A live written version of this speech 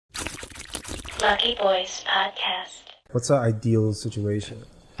Lucky Boys Podcast. What's the ideal situation?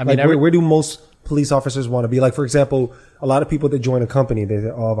 I mean, like, where do most police officers want to be? Like, for example, a lot of people that join a company, they say,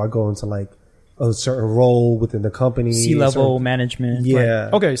 oh, if I go into like a certain role within the company. C-level management. Yeah.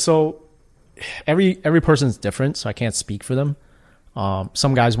 Like, okay, so every person's different, so I can't speak for them.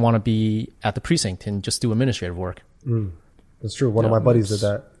 Some guys want to be at the precinct and just do administrative work. That's true. One of my buddies did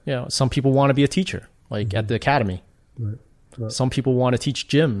that. Yeah, some people want to be a teacher, like at the academy. Right. Some people want to teach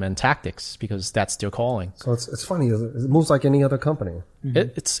gym and tactics because that's their calling. So it's funny. It moves like any other company.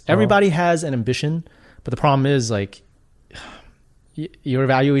 It's everybody has an ambition, but the problem is like your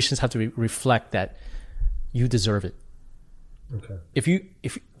evaluations have to reflect that you deserve it. Okay.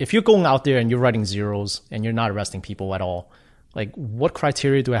 If you're going out there and you're writing zeros and you're not arresting people at all, like what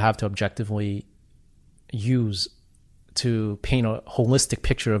criteria do I have to objectively use to paint a holistic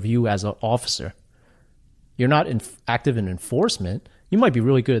picture of you as an officer? You're not active in enforcement. You might be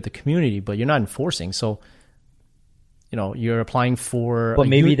really good at the community, but you're not enforcing. So, you're applying for. But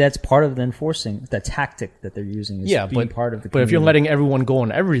maybe that's part of the enforcing, the tactic that they're using. Is being part of the community. But if you're letting everyone go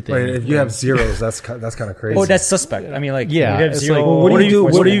on everything, right, if you have zeros, that's kind of crazy. Oh, that's suspect. I mean, like, yeah, if you have it's zero, like, what do you do?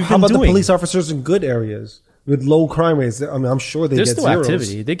 What are you How about doing? the police officers in good areas with low crime rates? I mean, I'm sure they There's get still zeros.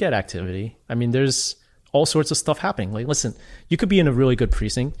 activity. They get activity. I mean, there's all sorts of stuff happening. Like, listen, you could be in a really good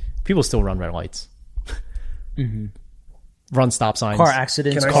precinct. People still run red lights. Run stop signs. car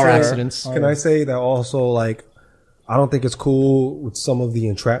accidents. Accidents. Can I say that also, like, I don't think it's cool with some of the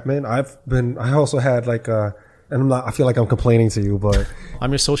entrapment. I also had like and I feel like I'm complaining to you, but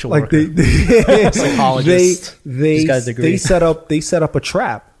I'm your social like worker. Psychologist. These guys agree. they set up a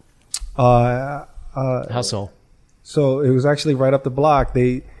trap. How so? So it was actually right up the block.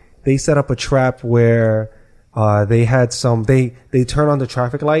 They set up a trap where they had they turn on the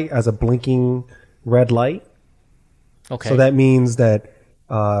traffic light as a blinking red light. Okay. So that means that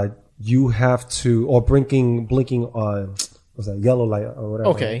you have to, or blinking on what's that, yellow light or whatever.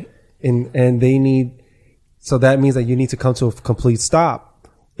 Okay. And they need, so that means that you need to come to a complete stop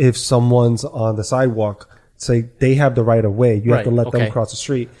if someone's on the sidewalk. Say they have the right of way. You have to let them cross the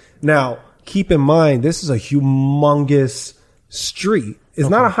street. Now, keep in mind, this is a humongous street. It's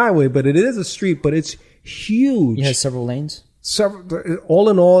not a highway, but it is a street, but it's huge. It has several lanes. All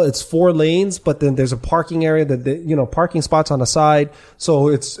in all, it's 4 lanes, but then there's a parking area parking spots on the side. So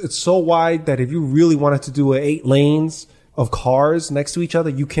it's so wide that if you really wanted to do 8 lanes of cars next to each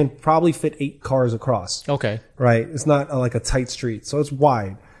other, you can probably fit 8 cars across. Okay. Right. It's not like a tight street. So it's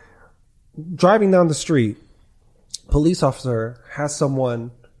wide. Driving down the street, police officer has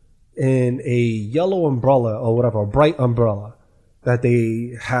someone in a yellow umbrella or whatever, a bright umbrella that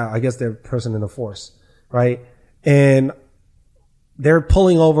they have. I guess they're a person in the force, right? And they're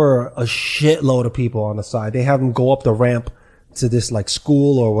pulling over a shitload of people on the side. They have them go up the ramp to this like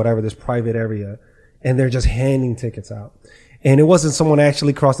school or whatever, this private area, and they're just handing tickets out. And it wasn't someone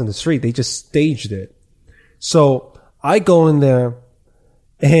actually crossing the street. They just staged it. So I go in there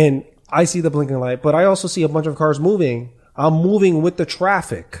and I see the blinking light, but I also see a bunch of cars moving. I'm moving with the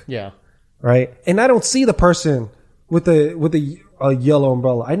traffic. Yeah. Right. And I don't see the person with the yellow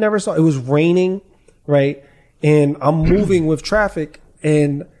umbrella. I never saw, it was raining. Right. And I'm moving with traffic,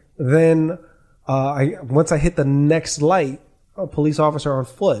 and then once I hit the next light, a police officer on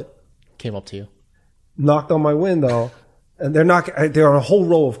foot Came up to you. knocked on my window, and they're on a whole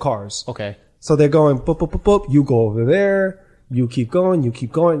row of cars. Okay. So they're going boop boop boop boop. You go over there. You keep going. You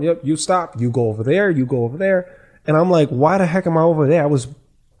keep going. Yep. You stop. You go over there. You go over there. And I'm like, why the heck am I over there? I was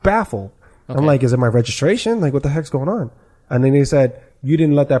baffled. Okay. I'm like, is it my registration? Like, what the heck's going on? And then they said, you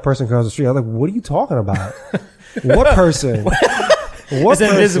didn't let that person cross the street. I was like, what are you talking about? What person? What It's an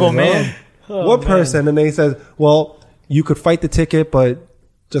invisible man. What person? And they said, well, you could fight the ticket, but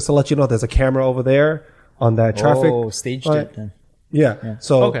just to let you know, there's a camera over there on that traffic. Oh, staged it then. Yeah.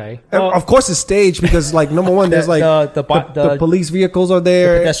 So, Okay. and of course it's staged because like, number one, there's like the police vehicles are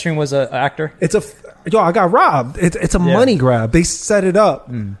there. The pedestrian was an actor. I got robbed. It's a money grab. They set it up.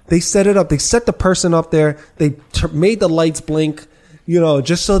 They set it up. They set the person up there. They made the lights blink,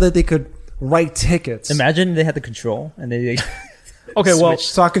 just so that they could write tickets. Imagine they had the control and they Okay. Well,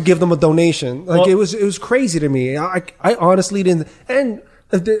 So I could give them a donation. Like, it was crazy to me. I honestly didn't. And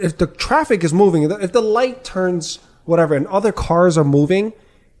if the traffic is moving, if the light turns whatever, and other cars are moving,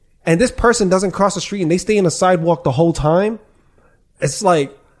 and this person doesn't cross the street and they stay in the sidewalk the whole time, it's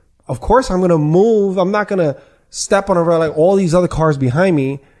like, of course I'm going to move. I'm not going to step on like all these other cars behind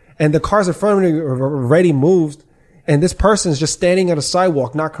me, and the cars in front of me are already moved, and this person is just standing on a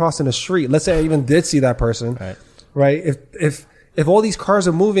sidewalk, not crossing the street. Let's say I even did see that person, right? If all these cars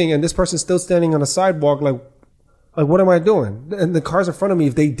are moving and this person's still standing on a sidewalk, like, Like, what am I doing? And the cars in front of me,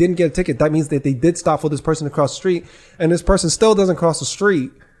 if they didn't get a ticket, that means that they did stop for this person to cross the street, and this person still doesn't cross the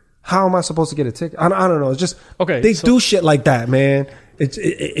street. How am I supposed to get a ticket? I don't know. It's just, they do shit like that, man.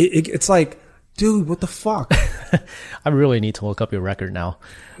 It's like, dude, what the fuck? I really need to look up your record now.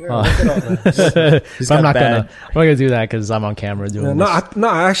 Yeah, look it up, man. But I'm not gonna do that because I'm on camera doing this.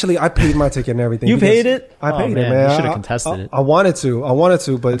 Actually, I paid my ticket and everything. You paid it? I paid it, man. You should have contested it. I wanted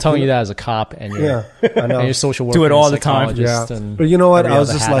to, but I'm telling you that as a cop, and you're, I know. and you're social worker, do it all the time. Yeah, and but you know what? I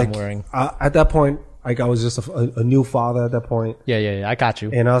was just hat like, at that point, like I was just a new father at that point. Yeah. I got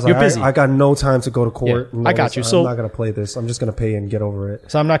you. And I was you're like, busy. I got no time to go to court. Yeah, I got you. So I'm not gonna play this. I'm just gonna pay and get over it.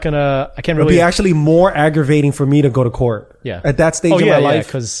 So I'm not gonna. I can't really. It'd be actually more aggravating for me to go to court. Yeah. At that stage of my life,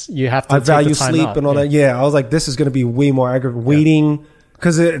 because you have to. I take value the time sleep out. and all that. Yeah, I was like, this is gonna be way more aggravating. Waiting,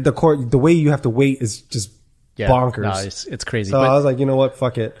 because the way you have to wait is just bonkers. No, it's crazy. So I was like, you know what?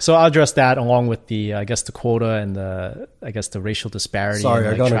 Fuck it. So I'll address that along with the, I guess, the quota and the racial disparity. Sorry,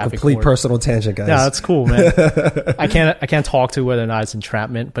 and, I got on a complete personal tangent, guys. Yeah, that's cool, man. I can't talk to whether or not it's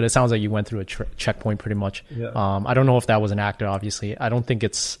entrapment, but it sounds like you went through a checkpoint pretty much. Yeah. I don't know if that was an actor. Obviously, I don't think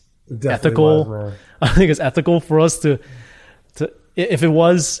it's ethical. ethical. I think it's ethical for us to if it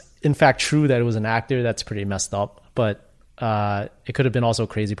was in fact true that it was an actor, that's pretty messed up. But it could have been also a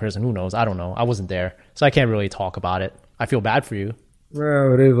crazy person. Who knows? I don't know. I wasn't there, so I can't really talk about it. I feel bad for you.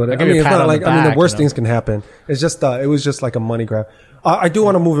 Well, it is what it is. It's not like, the worst things can happen. It's just, it was just like a money grab. I do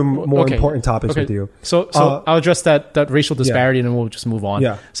want to move in more important topics with you. So I'll address that racial disparity and then we'll just move on.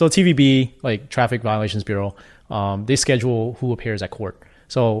 Yeah. So TVB, like Traffic Violations Bureau, they schedule who appears at court.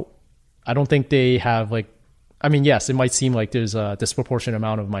 So I don't think they have yes, it might seem like there's a disproportionate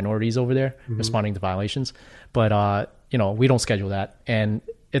amount of minorities over there responding to violations, but we don't schedule that, and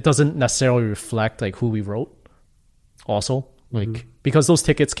it doesn't necessarily reflect like who we wrote. Also, because those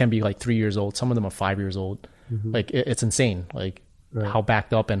tickets can be like 3 years old, some of them are 5 years old. Like it's insane, like how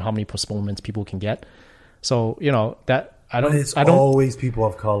backed up and how many postponements people can get. So that I don't. Always people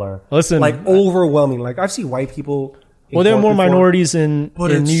of color. Listen, like overwhelming. Like I've seen white people. Well, there are more minorities in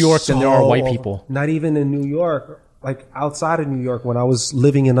New York than there are white people. Not even in New York. Like outside of New York, when I was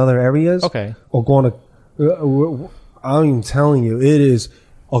living in other areas, or going to, I'm telling you, it is.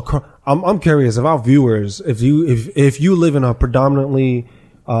 I'm curious of our viewers. If you live in a predominantly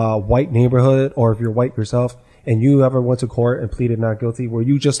white neighborhood, or if you're white yourself, and you ever went to court and pleaded not guilty, were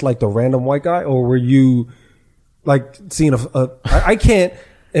you just like the random white guy, or were you like seeing I can't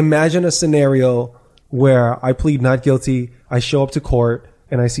imagine a scenario where I plead not guilty, I show up to court,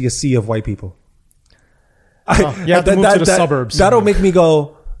 and I see a sea of white people. You have to move to the suburbs. That'll make me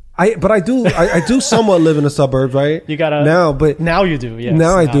go. I do somewhat live in the suburbs, right? You gotta now you do. Yes,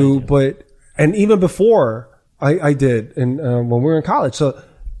 now I do, but even before I did, and when we were in college, so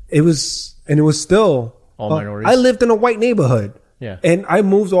it was still all minorities. I lived in a white neighborhood, and I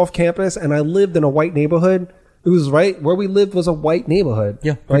moved off campus, and I lived in a white neighborhood. It was right where we lived was a white neighborhood.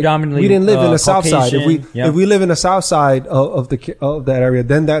 Yeah, right? predominantly. We didn't live in the south side. If we live in the south side of that area,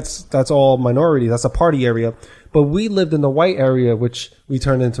 then that's all minority. That's a party area. But we lived in the white area, which we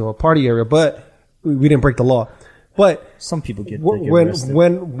turned into a party area. But we didn't break the law. But some people get arrested.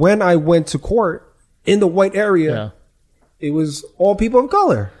 When I went to court in the white area, it was all people of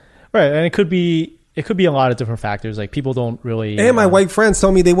color. Right, and it could be a lot of different factors. Like people don't really. And my white friends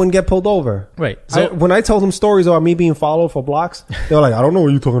told me they wouldn't get pulled over. Right. So when I told them stories about me being followed for blocks, they were like, "I don't know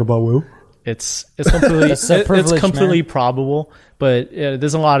what you're talking about, Will." It's completely it's completely probable, but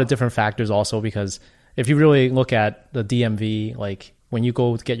there's a lot of different factors also, because if you really look at the DMV, like when you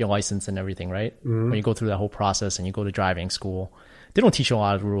go to get your license and everything, right? When you go through that whole process and you go to driving school, they don't teach you a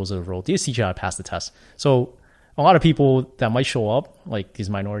lot of the rules of the road. They just teach you how to pass the test. So a lot of people that might show up, like these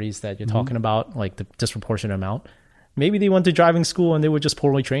minorities that you're talking about, like the disproportionate amount, maybe they went to driving school and they were just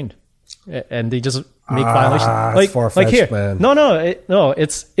poorly trained, and they just make violations. Like far-fetched, here, man. No,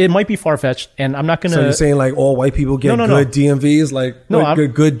 it might be far fetched, and I'm not gonna. So you're saying like all white people get good DMVs, like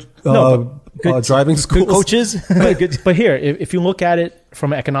good driving schools, good coaches. But here, if you look at it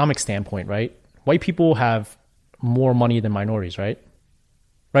from an economic standpoint, right? White people have more money than minorities, right?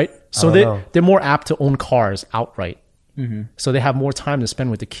 Right? So they're more apt to own cars outright. So they have more time to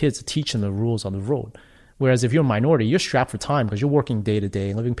spend with the kids to teach them the rules on the road. Whereas if you're a minority, you're strapped for time because you're working day to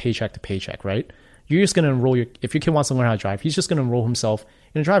day, living paycheck to paycheck, right? You're just going to enroll if your kid wants to learn how to drive, he's just going to enroll himself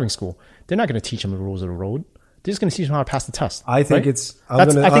in a driving school. They're not going to teach him the rules of the road. They're just going to teach him how to pass the test. I think right?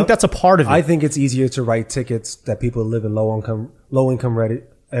 I think that's a part of it. I think it's easier to write tickets that people live in low income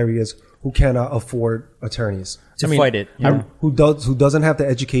areas who cannot afford attorneys to fight it. Who doesn't have the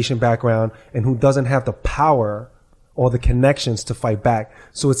education background and who doesn't have the power or the connections to fight back.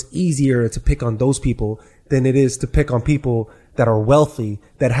 So it's easier to pick on those people than it is to pick on people that are wealthy,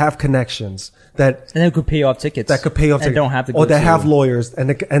 that have connections, that could pay off tickets, and don't have to, or that have lawyers, and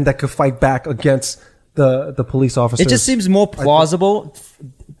that could fight back against the police officers. It just seems more plausible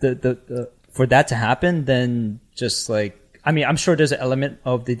for that to happen than just like, I mean, I'm sure there's an element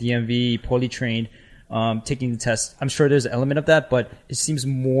of the DMV poorly trained taking the test. I'm sure there's an element of that, but it seems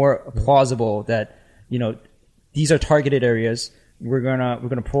more plausible that, you know, these are targeted areas. We're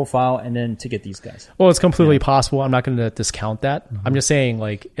gonna profile and then to get these guys. Well, it's completely possible. I'm not going to discount that. I'm just saying,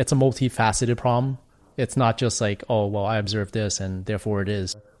 like, it's a multifaceted problem. It's not just like, oh, well, I observed this and therefore it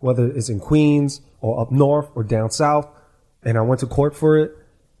is. Whether it's in Queens or up north or down south, and I went to court for it,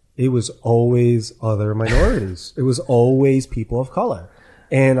 it was always other minorities. It was always people of color.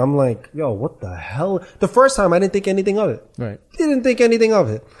 And I'm like, yo, what the hell? The first time I didn't think anything of it. Right. Didn't think anything of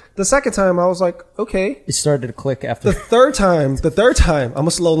it. The second time I was like, okay. It started to click after. The third time, I'm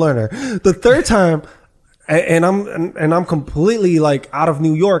a slow learner. The third time, and I'm completely like out of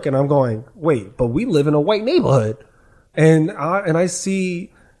New York, and I'm going, wait, but we live in a white neighborhood. And I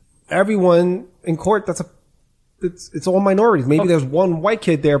see everyone in court it's all minorities. Maybe there's one white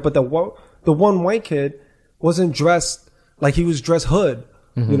kid there, but the one white kid wasn't dressed like he was dressed hood.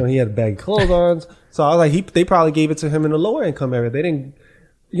 Mm-hmm. You know, he had baggy clothes on. So I was like, they probably gave it to him in a lower income area. They didn't,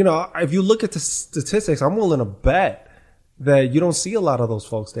 you know, if you look at the statistics, I'm willing to bet that you don't see a lot of those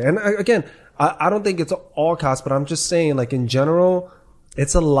folks there. And again, I don't think it's all costs, but I'm just saying, like, in general,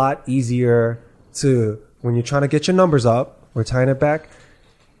 it's a lot easier when you're trying to get your numbers up, we're tying it back,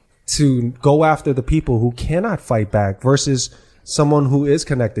 to go after the people who cannot fight back versus someone who is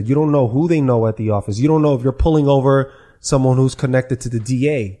connected. You don't know who they know at the office. You don't know if you're pulling over someone who's connected to the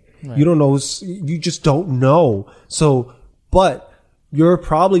DA. Right. You don't know. You just don't know. So, but you're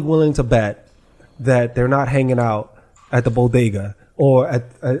probably willing to bet that they're not hanging out at the bodega or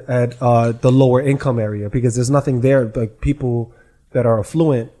at the lower income area, because there's nothing there. Like, people that are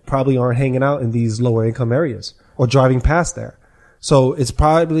affluent probably aren't hanging out in these lower income areas or driving past there. So it's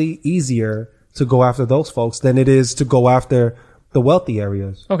probably easier to go after those folks than it is to go after the wealthy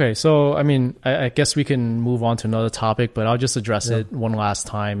areas. Okay, so I mean, I guess we can move on to another topic, but I'll just address it one last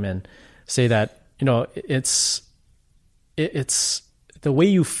time and say that, you know, it's the way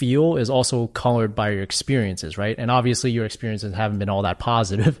you feel is also colored by your experiences, right? And obviously your experiences haven't been all that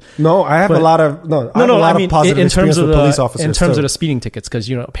positive. No, I have a lot of positive in terms of with police officers in terms too. of the speeding tickets, because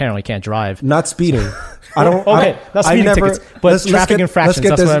you know apparently can't drive. Not speeding. I don't. Okay, not speeding tickets, but traffic infractions.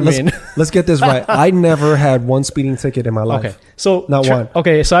 That's what I mean. Let's get this right. I never had one speeding ticket in my life. Okay, so not one.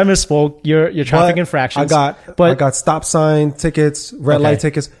 Okay, so I misspoke. Your traffic infractions. I got stop sign tickets, red light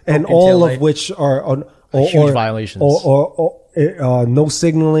tickets, and all of which are on huge violations. Or no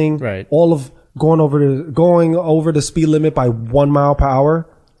signaling. Right. All of going over the speed limit by 1 mile per hour.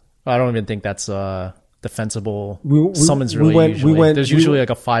 I don't even think that's defensible summons. There's usually like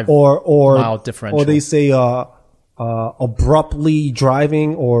a 5 mile differential. Or they say abruptly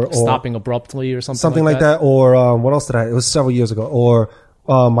driving or stopping abruptly or something like that. Or what else did it was several years ago. Or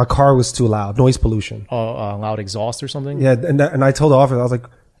my car was too loud, noise pollution. Loud exhaust or something. Yeah, and I told the officer, I was like,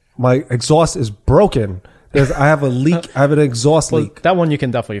 my exhaust is broken. I have a leak. I have an exhaust leak. That one you can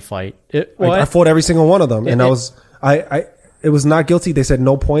definitely fight. I fought every single one of them, and it was not guilty. They said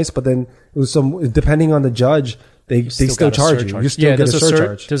no points, but then it was depending on the judge, they still charge you. You still get a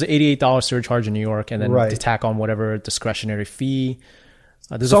surcharge. There's an $88 surcharge in New York, and then to tack on whatever discretionary fee.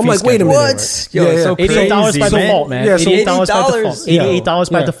 So I'm like, wait a minute. What? So $88 by default, man. Yeah, so $88 by default.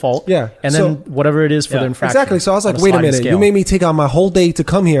 $88 by default. Yeah. And then whatever it is for the infraction. Exactly. So I was like, wait a minute. Scale. You made me take out my whole day to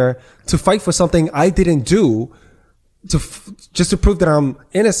come here to fight for something I didn't do just to prove that I'm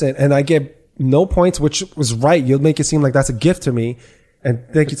innocent, and I get no points, which was right. You'll make it seem like that's a gift to me. And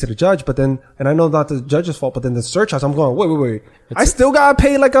thank you to the judge, but then, and I know not the judge's fault, but then the surcharge, I'm going, wait. I still gotta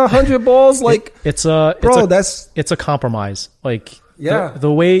pay like 100 balls. Like, it's a compromise. Like, yeah,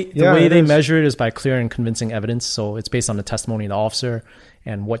 the way they measure it is by clear and convincing evidence. So it's based on the testimony of the officer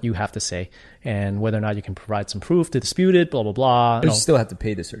and what you have to say and whether or not you can provide some proof to dispute it, blah, blah, blah. You still have to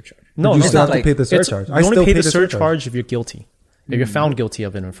pay the surcharge. No, you still have to pay the surcharge. You only pay the surcharge if you're guilty. If you're found guilty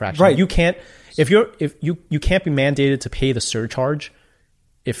of an infraction. Right. You can't, if you can't be mandated to pay the surcharge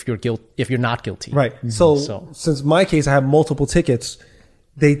if you're not guilty. Right. So since my case, I have multiple tickets,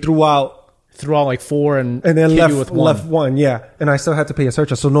 they threw out like 4 and then left one. Yeah. And I still had to pay a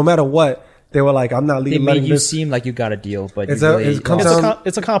surcharge. So no matter what, they were like, I'm not leaving. They made you seem like you got a deal, but it's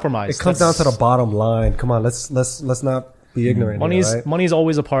a compromise. It comes down to the bottom line. Come on, let's not be ignorant. Money's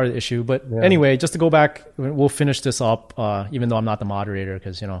always a part of the issue. But anyway, just to go back, we'll finish this up. Even though I'm not the moderator,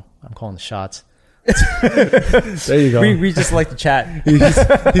 because I'm calling the shots. There you go. We just like to chat.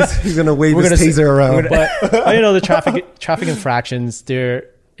 He's gonna wave We're his gonna taser around. But you know, the traffic infractions,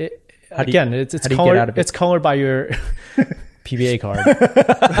 it's how do you get colored. out of it? It's colored by your PBA card,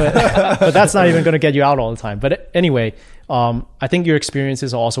 but that's not even going to get you out all the time. But anyway, I think your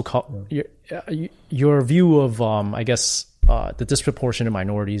experiences also your view of I guess the disproportionate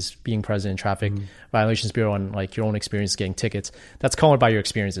minorities being present in traffic violations bureau and like your own experience getting tickets. That's colored by your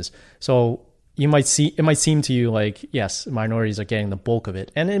experiences. So it might seem to you like, yes, minorities are getting the bulk of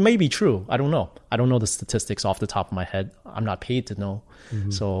it. And it may be true. I don't know. I don't know the statistics off the top of my head. I'm not paid to know.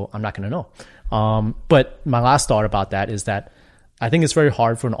 So I'm not going to know. But my last thought about that is that I think it's very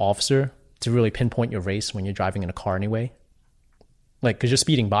hard for an officer to really pinpoint your race when you're driving in a car anyway. Like, cause you're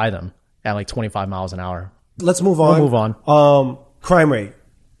speeding by them at like 25 miles an hour. Let's move on. We'll move on. Crime rate.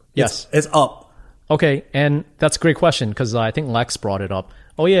 Yes. It's up. Okay. And that's a great question because I think Lex brought it up.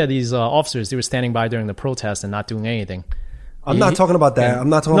 Oh yeah, these officers, they were standing by during the protest and not doing anything. I'm not talking about that. I'm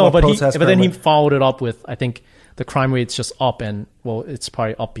not talking about protest. But then he followed it up with, I think the crime rate's just up, and well, it's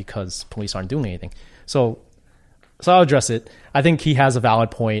probably up because police aren't doing anything. So I'll address it. I think he has a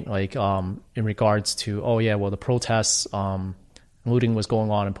valid point, like in regards to, oh yeah, well the protests, looting was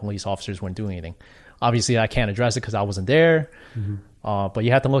going on and police officers weren't doing anything. Obviously, I can't address it because I wasn't there, but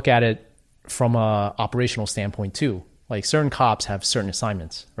you have to look at it from a operational standpoint too. Like certain cops have certain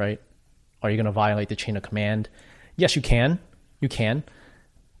assignments, right? Are you going to violate the chain of command? Yes, you can. You can.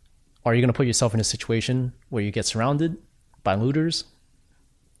 Are you going to put yourself in a situation where you get surrounded by looters,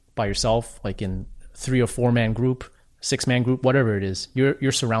 by yourself, like in 3 or 4 man group, 6 man group, whatever it is?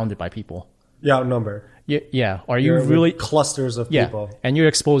 You're surrounded by people. Yeah, outnumbered. Yeah. Are you really clusters of people? And you're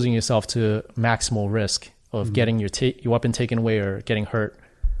exposing yourself to maximal risk of getting your weapon taken away or getting hurt.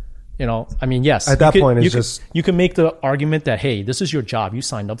 You know, I mean, yes. At that point, you can make the argument that, hey, this is your job. You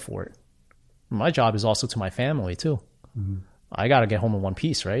signed up for it. My job is also to my family too. I got to get home in one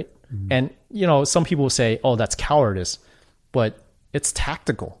piece, right? And, you know, some people will say, oh, that's cowardice, but it's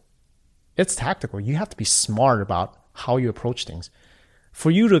tactical. It's tactical. You have to be smart about how you approach things. For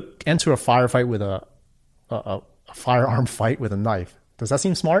you to enter a firefight with a firearm fight with a knife, does that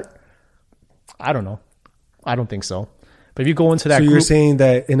seem smart? I don't know. I don't think so. But if you go into that you're saying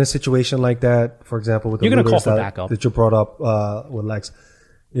that in a situation like that, for example, with the you're going to call looters for backup. that you brought up with Lex,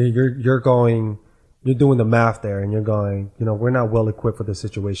 you're doing the math there, and you're going, you know, we're not well equipped for the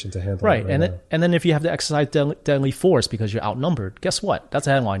situation to handle. Right, it and then if you have to exercise deadly force because you're outnumbered, guess what? That's a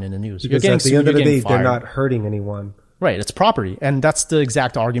headline in the news. Because you're getting at the sued, end of the day, fired. they're not hurting anyone. Right, it's property, and that's the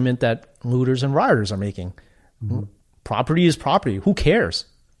exact argument that looters and rioters are making. Property is property. Who cares?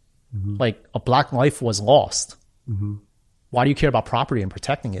 Like a black life was lost. Why do you care about property and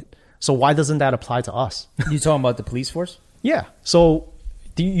protecting it? So why doesn't that apply to us? You talking about the police force? Yeah. So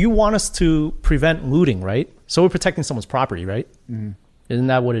do you want us to prevent looting, right? So we're protecting someone's property, right? Isn't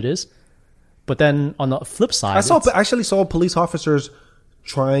that what it is? But then on the flip side, I actually saw police officers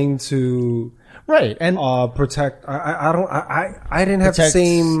trying to and protect. I didn't have the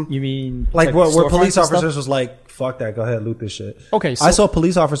same. You mean like where police storefronts and officers stuff? was like, fuck that, go ahead, loot this shit. Okay, so I saw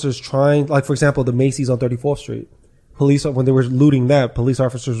police officers trying, like for example, the Macy's on 34th Street. Police, when they were looting that, police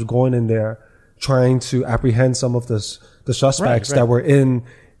officers were going in there trying to apprehend some of the suspects that were in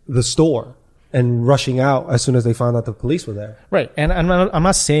the store and rushing out as soon as they found out the police were there. Right, and I'm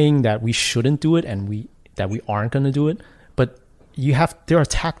not saying that we shouldn't do it and that we aren't going to do it, but there are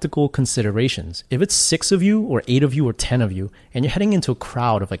tactical considerations. If it's 6 of you or 8 of you or 10 of you, and you're heading into a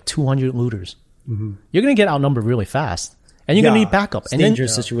crowd of like 200 looters, you're going to get outnumbered really fast. And you're going to need backup. It's a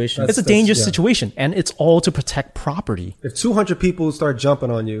dangerous situation. It's a dangerous situation. And it's all to protect property. If 200 people start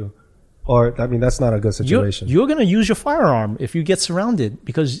jumping on you, that's not a good situation. You're going to use your firearm if you get surrounded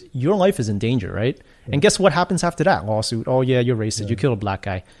because your life is in danger, right? And guess what happens after that lawsuit? Oh, yeah, you're racist. You killed a black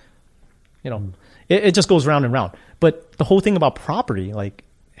guy. You know, it just goes round and round. But the whole thing about property, like,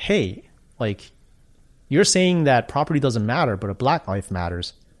 hey, like, you're saying that property doesn't matter, but a black life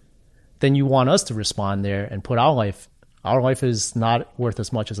matters. Then you want us to respond there and put our life is not worth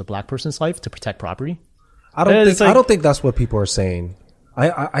as much as a black person's life to protect property. I don't think that's what people are saying.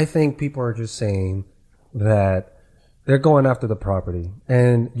 I think people are just saying that they're going after the property,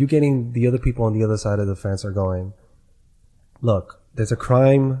 and you getting the other people on the other side of the fence are going, look, there's a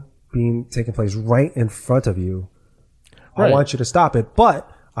crime taking place right in front of you. Right. I want you to stop it. But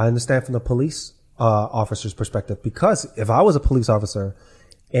I understand from the police officer's perspective, because if I was a police officer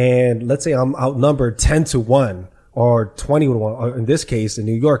and let's say I'm outnumbered 10-1 or 20-1, or in this case, in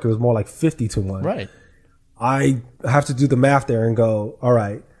New York, it was more like 50-1. Right. I have to do the math there and go, all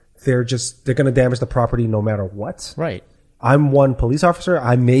right, they're going to damage the property no matter what. Right. I'm one police officer.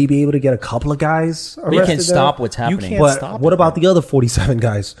 I may be able to get a couple of guys arrested. But you can't there. stop what's happening. can't But stop what it, about the other 47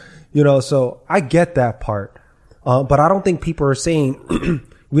 guys? You know, so I get that part. But I don't think people are saying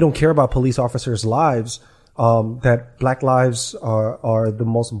we don't care about police officers' lives, that black lives are the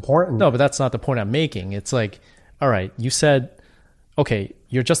most important. No, but that's not the point I'm making. It's like, all right, you said, okay,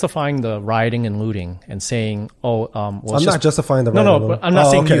 you're justifying the rioting and looting and saying, well, I'm it's not justifying the No, rioting. but I'm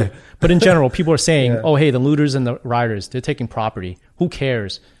not saying okay. you. But in general, people are saying, Yeah. oh, hey, the looters and the rioters, they're taking property. Who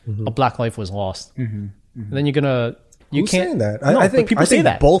cares? Mm-hmm. A black life was lost. And then you're gonna, you Who's can't. saying that? No, I but think people I say think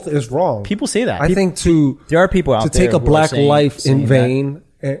that. both is wrong. People say that. I think to There are people out to there take a who are black saying- life saying in vain,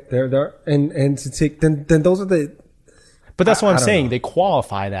 there and to take then those are the. But that's what I I'm don't saying. know. They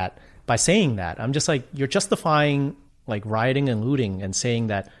qualify that by saying that. I'm just like, you're justifying like rioting and looting and saying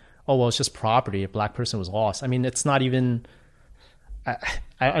that, oh, well, it's just property. A black person was lost. I mean, it's not even. I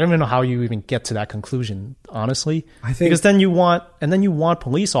don't even know how you even get to that conclusion, honestly. I think- because then you want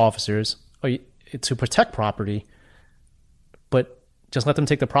police officers to protect property, but just let them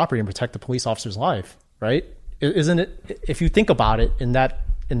take the property and protect the police officer's life, right? Isn't it? If you think about it in that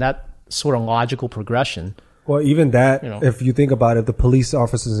sort of logical progression. Well, even that, You know. if you think about it, the police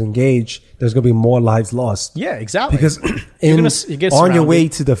officers engaged, there's going to be more lives lost. Yeah, exactly. Because You're in, you get on your surrounded way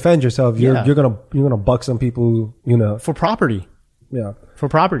to defend yourself, Yeah. you're gonna buck some people, you know. for property. Yeah. For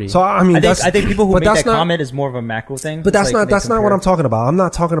property. So I mean, I think people who but make that's that not- comment is more of a macro thing. But that's Like, not they that's not what compare- I'm talking about. I'm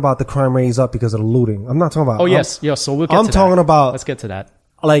not talking about the crime rates up because of the looting. I'm not talking about. oh yes, So we'll get. I'm to talking that. about- Let's get to that.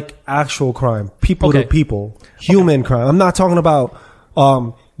 like actual crime, people to Okay. people, human crime. I'm not talking about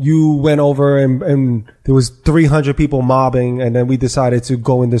you went over and there was 300 people mobbing and then we decided to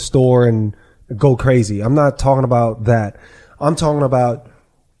go in the store and go crazy. I'm not talking about that. I'm talking about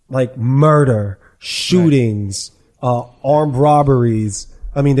like murder, shootings, armed robberies.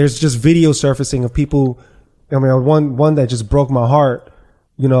 I mean, there's just video surfacing of people. I mean, one that just broke my heart.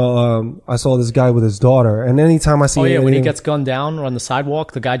 You know, I saw this guy with his daughter, and anytime I see Oh yeah, when he anything- gets gunned down on the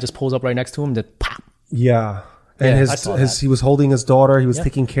sidewalk, the guy just pulls up right next to him. That pop. yeah, Yeah, and I saw his that. he was holding his daughter, he was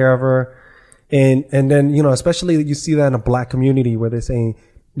taking care of her, and then you know, especially you see that in a black community where they're saying,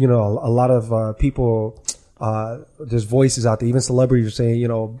 you know, a lot of people. There's voices out there, even celebrities are saying, you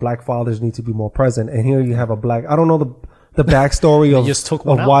know, black fathers need to be more present. And here you have a black, I don't know the backstory of, just took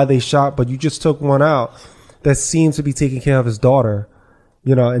one of out. why they shot, but you just took one out that seems to be taking care of his daughter,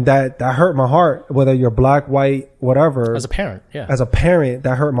 you know, and that hurt my heart, whether you're black, white, whatever. As a parent, yeah. As a parent,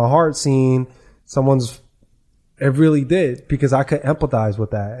 that hurt my heart seeing it really did, because I could empathize with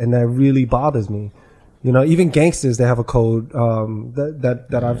that. And that really bothers me. You know, even gangsters, they have a code,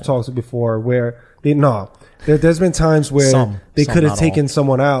 that I've talked to before where there's been times where Some, they could have not taken all.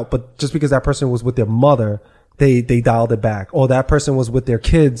 someone out, but just because that person was with their mother, they dialed it back. Or that person was with their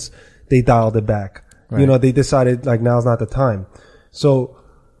kids, they dialed it back. You know, they decided like now's not the time. So,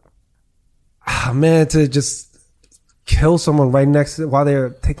 man, to just kill someone right next to while they're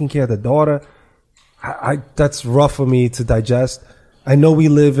taking care of the daughter, I that's rough for me to digest. I know we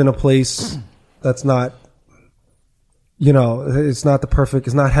live in a place that's not, you know, it's not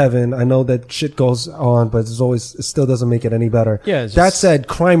it's not heaven. I know that shit goes on, but it still doesn't make it any better. Yeah, it's That just- said,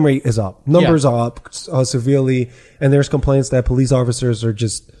 crime rate is up. Numbers are up severely, and there's complaints that police officers are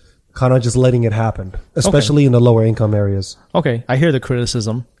just kind of just letting it happen, especially in the lower income areas. Okay, I hear the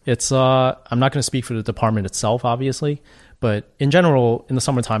criticism. It's I'm not going to speak for the department itself, obviously, but in general, in the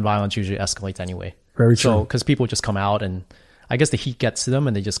summertime, violence usually escalates anyway. Very So true. because people just come out and I guess the heat gets to them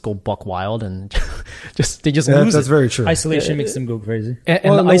and they just go buck wild and they just Yeah, lose that's it. very true. Isolation makes them go crazy. And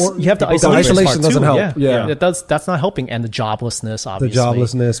Well, you have to the isolate isolation doesn't help. Yeah. that's not helping, and the joblessness, The obviously.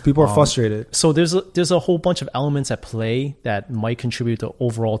 joblessness, people are frustrated. So there's a whole bunch of elements at play that might contribute to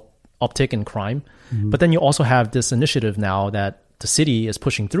overall uptick in crime. But then you also have this initiative now that the city is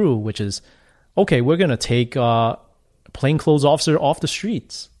pushing through, which is, okay, we're going to take plainclothes officer off the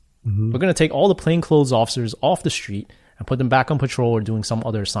streets. We're going to take all the plainclothes officers off the street and put them back on patrol or doing some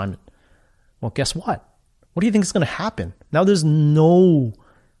other assignment. Well, guess what? What do you think is going to happen? Now there's no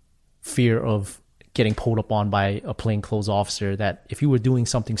fear of getting pulled up on by a plainclothes officer that if you were doing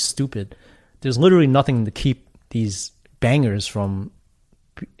something stupid, there's literally nothing to keep these bangers from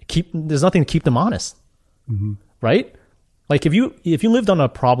there's nothing to keep them honest. Right? Like if you lived on a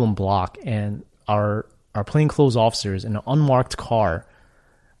problem block and our plainclothes officers in an unmarked car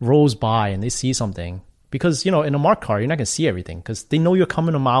rolls by and they see something, because you know in a marked car you're not going to see everything because they know you're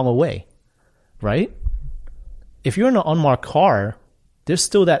coming a mile away, right? If you're in an unmarked car, there's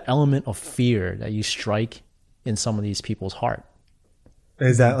still that element of fear that you strike in some of these people's heart.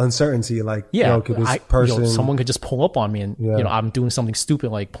 Is that uncertainty? Like, Yeah, you know, could this person, someone could just pull up on me and Yeah. you know I'm doing something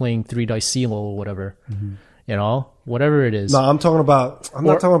stupid like playing 3 dice CeeLo or whatever. you know, whatever it is. No, I'm not talking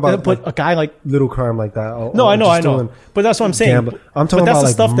about but like, a guy like little crime like that. no, I know, just I know. doing But that's what I'm saying. gambling. I'm But talking that's about the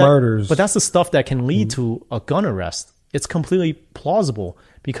like stuff murders. but that's the stuff that can lead to a gun arrest. It's completely plausible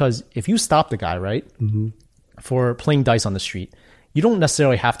because if you stop the guy, right, for playing dice on the street, you don't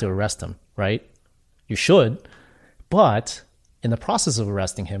necessarily have to arrest him, right? You should, but in the process of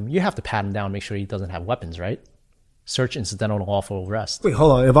arresting him, you have to pat him down, make sure he doesn't have weapons, right? Search incidental to lawful arrest. Wait,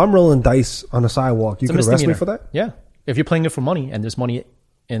 hold on. If I'm rolling dice on the sidewalk, you It's a can arrest me misdemeanor. for that? Yeah. If you're playing it for money and there's money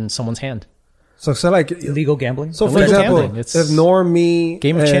in someone's hand. So like, Illegal gambling. so for Illegal example, gambling, it's if Norm, me,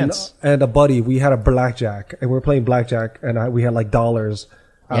 game of chance. and a buddy, we had a blackjack and we were playing blackjack and we had like dollars.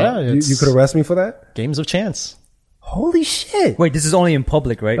 Yeah, you it's- could arrest me for that? Games of chance. Holy shit! Wait, this is only in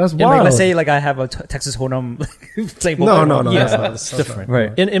public, right? That's Yeah, like, let's wild. say like I have a Texas Hold'em table. No, Yeah, that's not- it's different.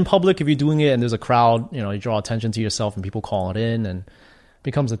 Right. In public, if you're doing it and there's a crowd, you know, you draw attention to yourself and people call it in and it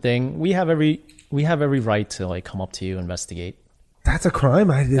becomes a thing. We have every right to like come up to you, investigate. That's a crime.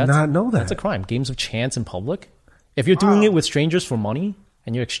 I did not know that. That's a crime. Games of chance in public. If you're doing it with strangers for money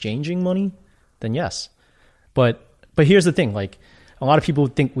and you're exchanging money, then yes. But here's the thing, like a lot of people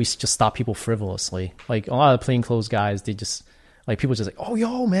think we just stop people frivolously. Like a lot of plainclothes guys, they just like people just like, oh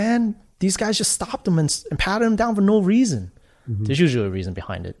yo man, these guys just stopped them and patted them down for no reason. There's usually a reason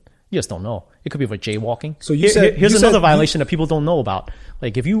behind it. You just don't know. It could be for jaywalking. So you said- here's you another said- violation that people don't know about.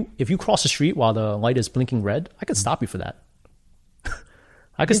 Like if you cross the street while the light is blinking red, I could stop you for that.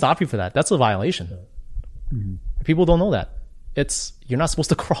 I could stop you for that. That's a violation. People don't know that. You're not supposed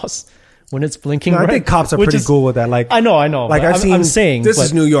to cross when it's blinking No, I red. think cops are which pretty is- good with that. Like I know. Like but I've seen. I'm saying this but-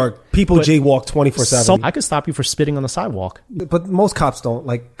 is New York. People but jaywalk 24/7. I could stop you for spitting on the sidewalk. But most cops don't.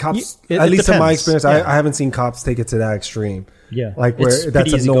 Like cops, It at least in my depends. experience, Yeah. I haven't seen cops take it to that extreme. Yeah, like where it's that's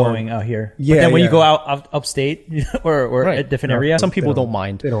pretty a easy norm. going out here. Yeah, but then when yeah. you go out upstate or a different area, Some people They don't. don't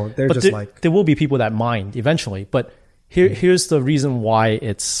mind. They don't. They're But just there, like- there will be people that mind eventually. But here's the reason why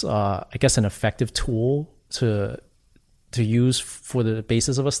it's I guess an effective tool to use for the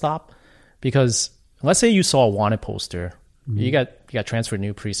basis of a stop. Because let's say you saw a wanted poster, you got transferred to a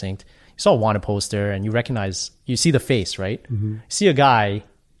new precinct. You saw a wanted poster and you see the face, right? You see a guy,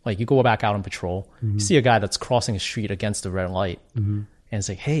 like you go back out on patrol, you see a guy that's crossing a street against the red light, and it's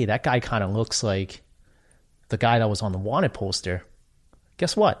like, hey, that guy kind of looks like the guy that was on the wanted poster.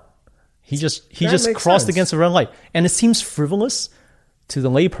 Guess what? He just makes crossed sense. against the red light, and it seems frivolous to the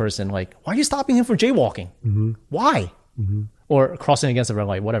layperson. Like, why are you stopping him for jaywalking? Why? Or crossing against the red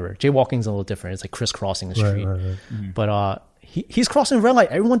light, whatever. Jaywalking's a little different. It's like crisscrossing the street. right. But he's crossing the red light.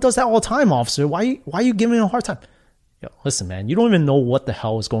 Everyone does that all the time, officer. Why are you giving him a hard time? Yo, listen, man, you don't even know what the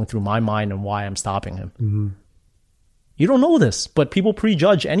hell is going through my mind and why I'm stopping him. You don't know this, but people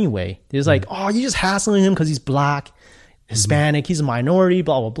prejudge anyway. It's like, oh, you're just hassling him because he's black, Hispanic, he's a minority,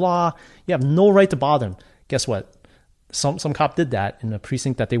 blah, blah, blah. You have no right to bother him. Guess what? Some cop did that in the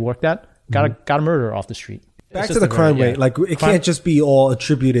precinct that they worked at. Got a murderer off the street. Back It's to just the a crime very- rate. yeah. Like it Crime- can't just be all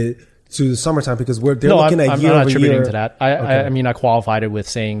attributed to the summertime because they're No, looking I'm at year not over attributing year. to that. I mean, I qualified it with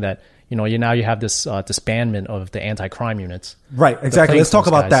saying that, you know, now you have this disbandment of the anti-crime units. Right, exactly. Let's talk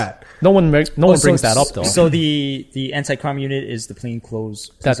about plainclothes guys. that. No one So- brings that up though. So the anti-crime unit is the plainclothes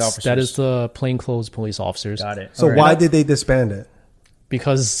police officers. that is the plainclothes police officers. Got it. So All right. why did they disband it?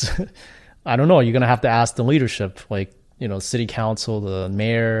 Because I don't know. You're gonna have to ask the leadership, like, you know, city council, the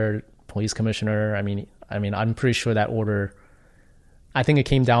mayor, police commissioner. I mean, I'm pretty sure that order. I think it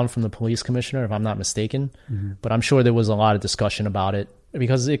came down from the police commissioner, if I'm not mistaken. But I'm sure there was a lot of discussion about it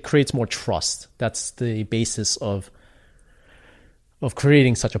because it creates more trust. That's the basis of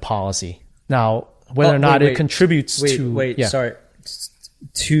creating such a policy. Now, whether or not it contributes to sorry.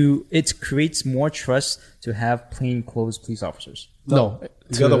 It creates more trust to have plainclothes police officers. no,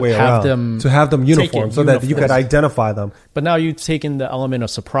 The other way have around. them to have them uniformed so that you uniforms. could identify them. But now you've taken the element of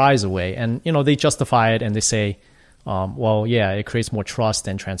surprise away, and you know they justify it and they say, "Well, yeah, it creates more trust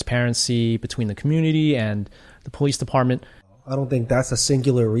and transparency between the community and the police department." I don't think that's a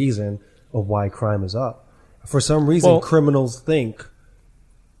singular reason of why crime is up. For some reason, Well- criminals think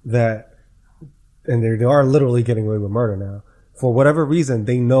that, and they are literally getting away with murder now. For whatever reason,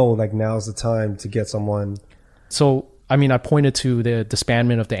 they know like now's the time to get someone. So, I mean, I pointed to the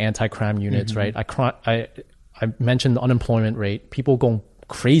disbandment of the anti-crime units, right? I mentioned the unemployment rate, people going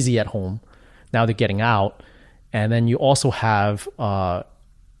crazy at home. Now they're getting out, and then you also have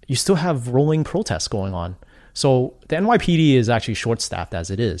you still have rolling protests going on. So the NYPD is actually short-staffed as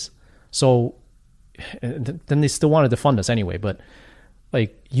it is. So then they still want to defund us anyway. But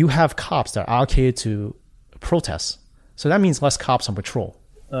like you have cops that are allocated to protests, so that means less cops on patrol.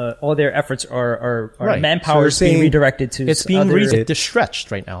 all their efforts are Right. manpower is So you're being saying redirected to It's being other,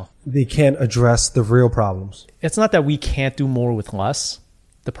 stretched right now. They can't address the real problems. It's not that we can't do more with less.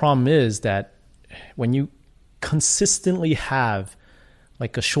 The problem is that when you consistently have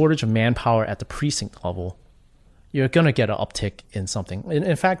like a shortage of manpower at the precinct level, you're going to get an uptick in something.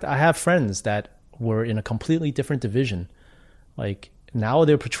 In fact, I have friends that were in a completely different division. Like now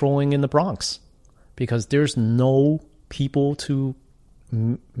they're patrolling in the Bronx because there's no people to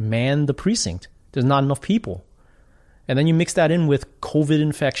man the precinct. There's not enough people. And then you mix that in with COVID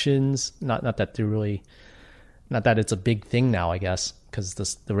infections. Not that they're really, not that it's a big thing now, I guess, because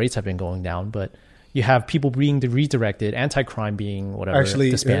the rates have been going down. But you have people being redirected, anti-crime being whatever.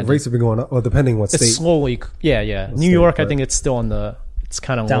 Actually, disbanded. rates have been going up. Well, depending what It's state. slowly, yeah. New state, York, I but- think it's still on the, it's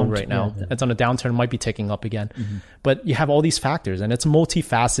kind of low right now. yeah. It's on a downturn, might be ticking up again. But you have all these factors, and it's a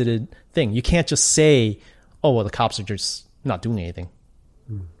multifaceted thing. You can't just say, "Oh, well, the cops are just not doing anything."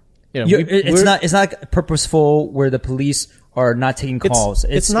 You know, it's not purposeful where the police are not taking calls.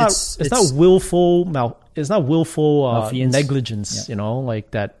 It's not willful Malfeasance. negligence. Yeah. You know,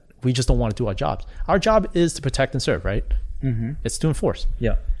 like that. We just don't want to do our jobs. Our job is to protect and serve, right? Mm-hmm. It's to enforce.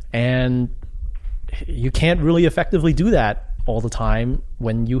 Yeah. And you can't really effectively do that all the time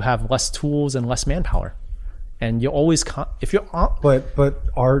when you have less tools and less manpower. And you're always, if you're, But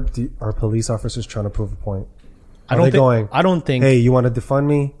are police officers trying to prove a point? I don't think, Hey, you want to defund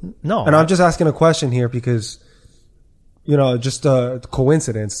me? No. And I'm just asking a question here because, just a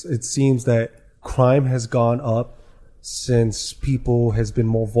coincidence. It seems that crime has gone up since people has been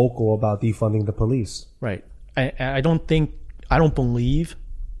more vocal about defunding the police. Right. I don't believe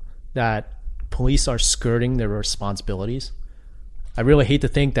that police are skirting their responsibilities. I really hate to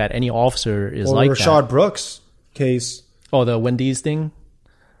think that any officer is Well, like the Rashad that. Brooks case, Oh, the Wendy's thing?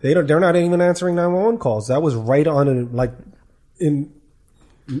 they're not even answering 911 calls. That was right on in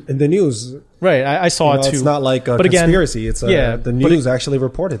the news. Right. I saw it too. It's not like a But again, conspiracy. It's yeah, the but news actually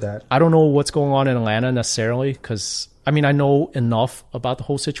reported that. I don't know what's going on in Atlanta necessarily because, I know enough about the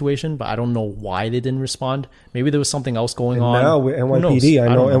whole situation, but I don't know why they didn't respond. Maybe there was something else going on. Now with Who knows? NYPD, I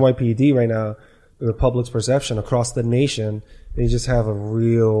know don't NYPD right now, the public's perception across the nation, they just have a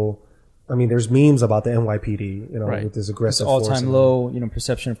real. There's memes about the NYPD, Right. with this It's aggressive all force time and- low,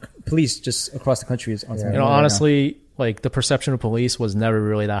 perception of police just across the country is all time low. right Honestly, like the perception of police was never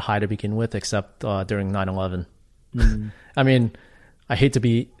really that high to begin with, except during 9/11. I hate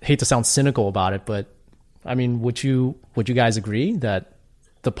to sound cynical about it, but would you guys agree that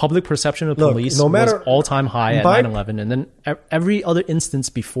the public perception of Look, police no matter- was all time high at by- 9/11, and then every other instance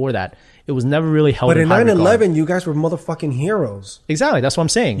before that, it was never really held. But in high regard. 9/11, you guys were motherfucking heroes. exactly, that's what I'm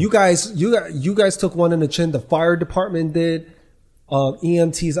saying. You guys took one in the chin. The fire department did.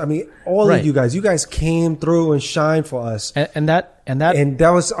 EMTs. All Right. of you guys came through and shined for us. and that And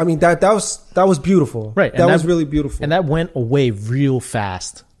that was, that was beautiful. Right. That was really beautiful. And that went away real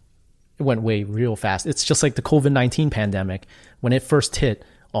fast. It went away real fast. It's just like the COVID-19 pandemic. When it first hit,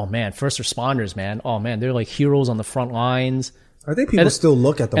 oh man, first responders, man. Oh man, they're like heroes on the front lines. I think people still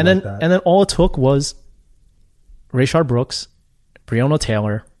look at them like that. And then all it took was Rayshard Brooks, Breonna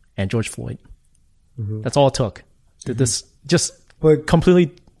Taylor, and George Floyd. That's all it took. This just But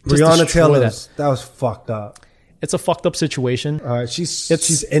completely just Breonna destroy Taylor, that. that was fucked up. It's a fucked up situation.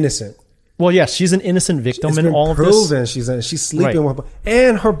 She's innocent. Well, yeah, she's an innocent victim It's in been all of this. proven she's sleeping Right. with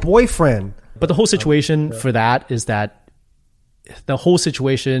and her boyfriend. But the whole situation for that is that the whole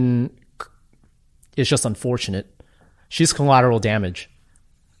situation is just unfortunate. She's collateral damage.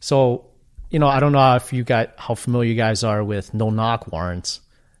 So, I don't know how familiar you guys are with no-knock warrants,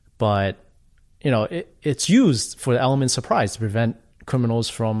 but, it's used for the element of surprise to prevent criminals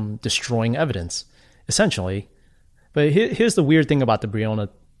from destroying evidence, essentially. But here's the weird thing about the Breonna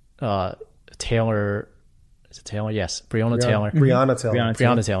Taylor. Is it Taylor? Yes, Breonna Taylor. Breonna Taylor.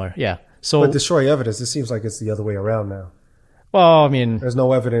 Breonna Taylor. Yeah. So, But destroy evidence. It seems like it's the other way around now. well, There's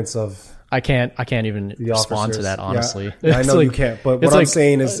no evidence of I can't even the respond to officers. that, honestly. Yeah, I It's know like- you can't. But it's what I'm like-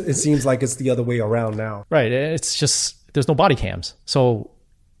 saying is, it seems like it's the other way around now. Right. It's just, there's no body cams. So,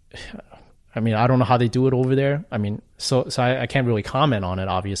 I don't know how they do it over there. So I can't really comment on it,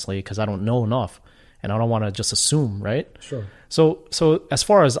 obviously, because I don't know enough. And I don't want to just assume, right? Sure. So as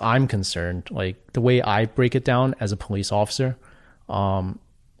far as I'm concerned, like the way I break it down as a police officer,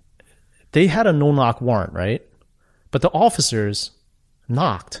 they had a no-knock warrant, right? But the officers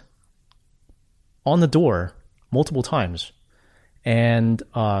knocked on the door multiple times. And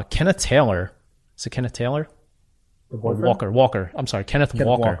Kenneth Taylor, is it Kenneth Taylor? Walker. I'm sorry, Kenneth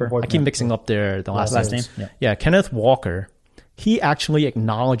Walker. Walker. I keep mixing up the last name. names. Yeah. Kenneth Walker. He actually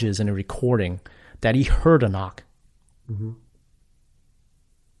acknowledges in a recording that he heard a knock.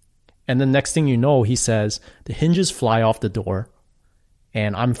 And the next thing you know, he says, the hinges fly off the door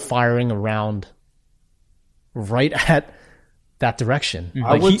and I'm firing around right at that direction.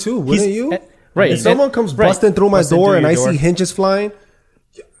 I would too, wouldn't you? Right. If someone comes right. busting through my Busting door through and your I door. see hinges flying,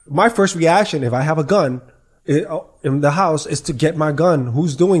 my first reaction, if I have a gun in the house, is to get my gun.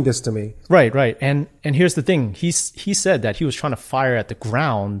 Who's doing this to me? Right. And here's the thing. He said that he was trying to fire at the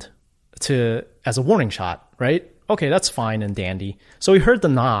ground as a warning shot, right? Okay, that's fine and dandy. So he heard the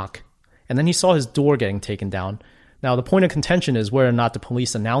knock and then he saw his door getting taken down. Now, the point of contention is whether or not the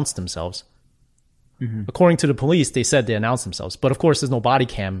police announced themselves. Mm-hmm. According to the police, they said they announced themselves. But of course, there's no body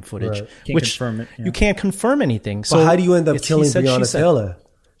cam footage, Right. Can't which confirm it, yeah. you can't confirm anything. So But how do you end up it's he killing said, she Breonna said. Taylor?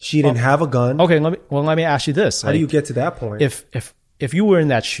 She didn't have a gun. Okay, let me ask you this. How do you get to that point? If you were in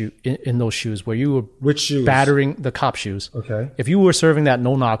that in those shoes where you were Which shoes? battering the cop shoes, Okay. if you were serving that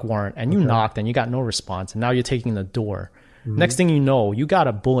no knock warrant and you knocked and you got no response and now you're taking the door, Mm-hmm. next thing you know, you got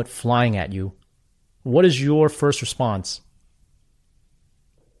a bullet flying at you. What is your first response?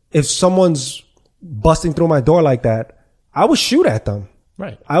 If someone's busting through my door like that, I would shoot at them.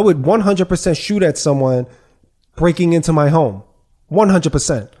 Right. I would 100% shoot at someone breaking into my home.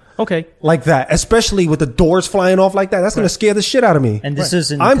 100%. Okay. Like that, especially with the doors flying off like that. That's going to scare the shit out of me. And this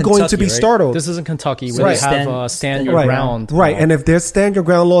is in I'm going to Kentucky, be right? startled. This is in Kentucky So where they they have stand- stand your right. ground. Right. And if there's stand your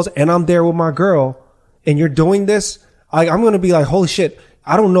ground laws and I'm there with my girl and you're doing this, I'm going to be like, holy shit.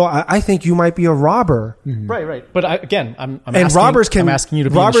 I don't know. I think you might be a robber. Right. But I'm And asking, robbers can- I'm asking you to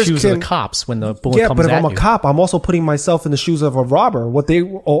be in the robbers shoes of can- the cops when the bullet Yeah, comes but if at I'm a you. cop, I'm also putting myself in the shoes of a robber. What they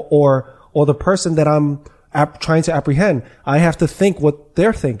or the person that I'm trying to apprehend. I have to think what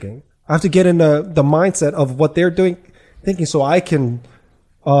they're thinking. I have to get in the mindset of what they're thinking, so I can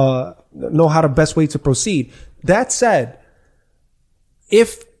know how the best way to proceed. That said,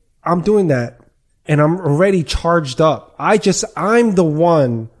 if I'm doing that and I'm already charged up, I'm the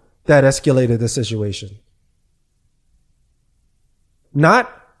one that escalated the situation. Not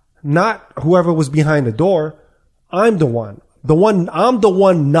whoever was behind the door. I'm the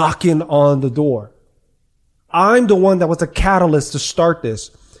one knocking on the door. I'm the one that was the catalyst to start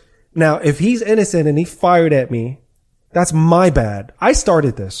this. Now, if he's innocent and he fired at me, that's my bad. I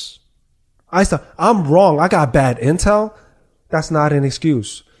started this. I'm wrong. I got bad intel. That's not an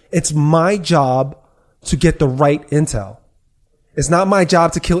excuse. It's my job to get the right intel. It's not my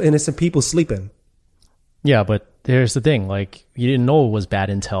job to kill innocent people sleeping. Yeah, but here's the thing. Like, you didn't know it was bad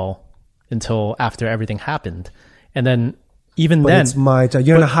intel until after everything happened. And then even But then, it's my job.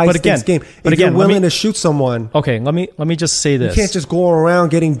 You're in a high stakes game. If you're willing to shoot someone, okay, let me just say this. you can't just go around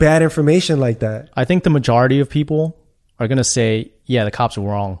getting bad information like that. I think the majority of people are going to say, yeah, the cops were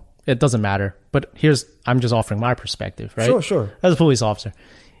wrong. It doesn't matter. But I'm just offering my perspective, right? Sure. As a police officer.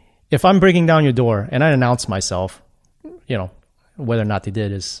 If I'm breaking down your door and I announce myself, whether or not they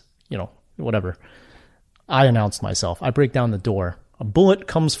did is, whatever. I announced myself. I break down the door. A bullet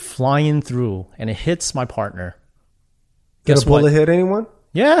comes flying through and it hits my partner. Get Guess a bullet what? hit anyone?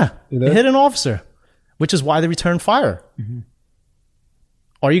 Yeah, know? it hit an officer, which is why they returned fire. Mm-hmm.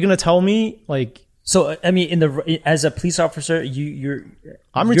 Are you going to tell me, like, So I mean, as a police officer, I'm you're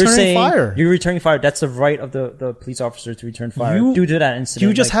returning saying fire. You're returning fire. That's the right of the police officer to return fire You- due to that incident.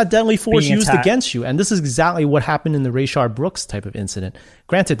 you just like had deadly force being used attacked. against you, and this is exactly what happened in the Rayshard Brooks type of incident.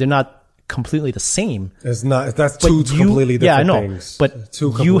 Granted, they're not completely the same. It's not. That's But two completely different yeah, I know. things. But Two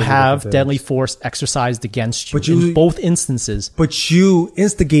you completely have different deadly things. force exercised against you, But you- in both instances. But you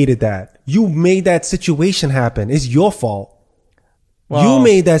instigated that. You made that situation happen. It's your fault. Well- You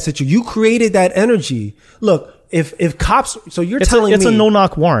made that situation. You created that energy. Look, if cops, so you're It's telling a me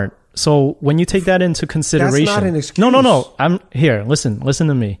no-knock warrant. So when you take that into consideration, not an excuse. No. I'm here. Listen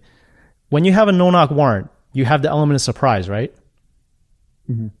to me. When you have a no-knock warrant, you have the element of surprise, right?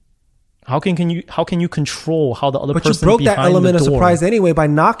 Mm-hmm. How can you control how the other But you person broke behind that element the of door? surprise anyway by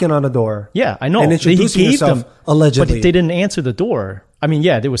knocking on the door. Yeah, I know. And introducing yourself, allegedly. But they didn't answer the door. I mean,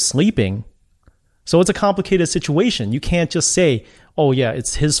 yeah, they were sleeping. So it's a complicated situation. You can't just say, "Oh yeah,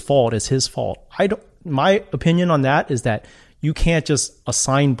 it's his fault. It's his fault." My opinion on that is that you can't just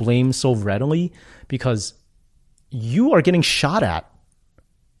assign blame so readily because you are getting shot at.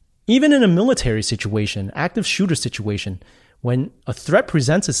 Even in a military situation, active shooter situation, when a threat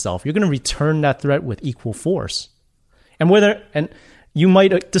presents itself, you're going to return that threat with equal force. And you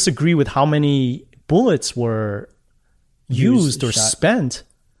might disagree with how many bullets were used or shot. spent,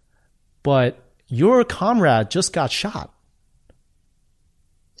 but your comrade just got shot.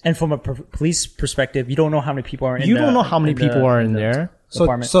 And from a police perspective, you don't know how many people are in. You don't know how many people are in there.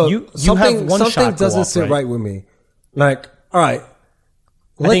 Department. So You something, have one something shot go doesn't off, sit right? right with me. Like, all right,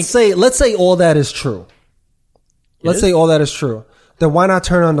 think- let's say all that is true. Let's say all that is true. Then why not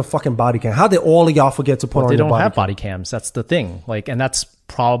turn on the fucking body cam? How did all of y'all forget to put on They your don't body have cam? body cams. That's the thing. Like, and that's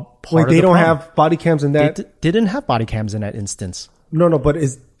part Wait, of they the don't problem. have body cams in that? They didn't have body cams in that instance. No, but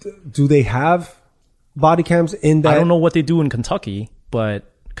do they have body cams in that? I don't know what they do in Kentucky, but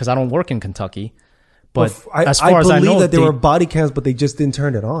because I don't work in Kentucky. But as I far as I believe know, that there were body cams, but they just didn't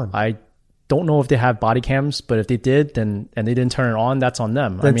turn it on. I don't know if they have body cams, but if they did, then and they didn't turn it on, that's on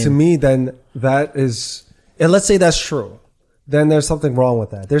them. Then to me, then that is, and let's say that's true. Then there's something wrong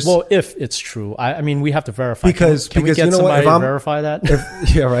with that. There's well, if it's true, I mean, we have to verify. Because- can we because get you know what? somebody If I'm- to verify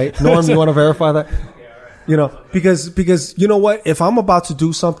that? yeah, right. Norm, you want to verify that? You know, because you know what? If I'm about to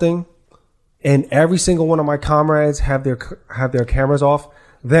do something, and every single one of my comrades have their cameras off,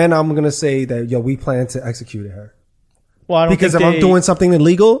 then I'm gonna say that we plan to execute her. Well, I don't Because if think I'm doing something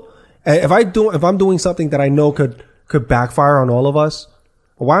illegal, if I'm doing something that I know could backfire on all of us,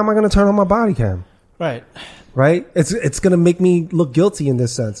 why am I gonna turn on my body cam? right. Right? It's gonna make me look guilty in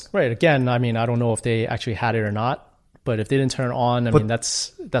this sense. Right. Again, I mean, I don't know if they actually had it or not, but if they didn't turn it on, I mean,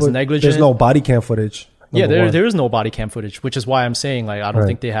 that's But negligent. There's no body cam footage. yeah, number one. there is no body cam footage, which is why I'm saying like I don't Right.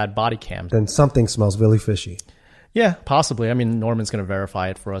 think they had body cams. Then something smells really fishy. Yeah, possibly. I mean, Norman's going to verify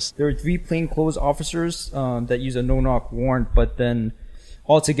it for us. There were 3 plainclothes officers that used a no-knock warrant, but then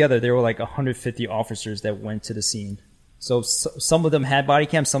altogether there were like 150 officers that went to the scene. So some of them had body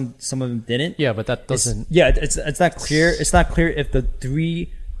cams, some of them didn't. Yeah, but that doesn't. It's not clear. It's not clear if the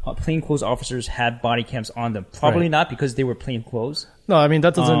 3 plainclothes officers had body cams on them. Probably Right. not because they were plainclothes. No, I mean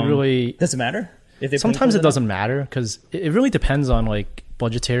that doesn't really. Doesn't matter. If they Sometimes plainclothes it or not. doesn't matter because it really depends on like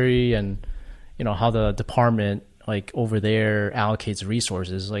budgetary and how the department like over there allocates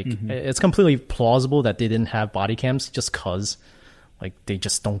resources. Like it's completely plausible that they didn't have body cams just cause like they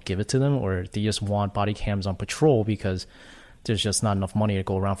just don't give it to them, or they just want body cams on patrol because there's just not enough money to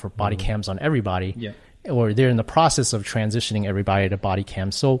go around for body cams on everybody. Yeah. Or they're in the process of transitioning everybody to body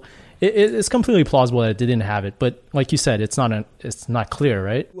cams. So it's completely plausible that they didn't have it. But like you said, it's not clear,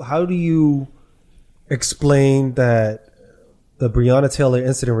 right? How do you explain that the Breonna Taylor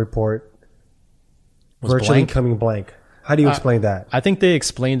incident report Was virtually blank? coming blank? How do you explain that? I think they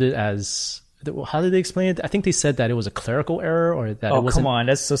explained it as. How did they explain it? I think they said that it was a clerical error, or that it Oh, wasn't come on.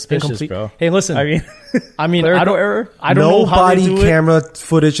 That's suspicious, incomplete. bro. Hey, listen. I mean, I clerical don't. error? I don't know how they body do it. camera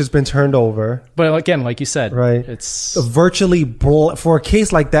footage has been turned over. But again, like you said, Right. It's Virtually for a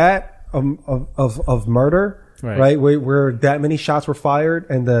case like that of murder, Right. right? Where that many shots were fired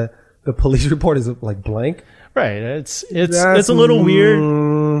and the police report is like blank. right. It's That's- a little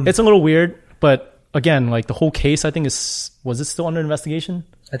weird. It's a little weird, but again, like the whole case, I think was it still under investigation?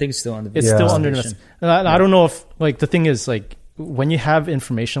 I think it's still on the It's Yeah. still under investigation. investigation. I don't know if like the thing is like when you have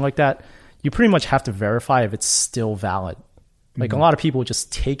information like that, you pretty much have to verify if it's still valid. Like a lot of people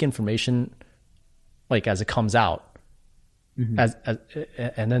just take information like as it comes out, as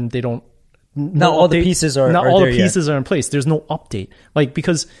and then they don't. Not all the pieces are- Not are all there the yet. pieces are in place. There's no update, like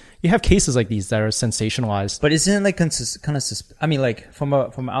because you have cases like these that are sensationalized. But isn't it like kind of I mean, like from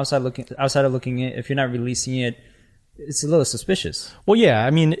outside looking in, if you're not releasing it, it's a little suspicious. Well, yeah, I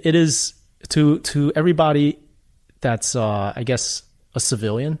mean, it is to everybody that's I guess a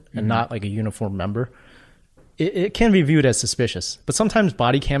civilian and not like a uniformed member. It can be viewed as suspicious, but sometimes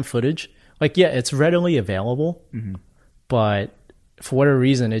body cam footage, like yeah, it's readily available, but for whatever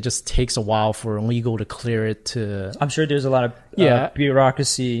reason, it just takes a while for legal to clear it to. I'm sure there's a lot of Yeah.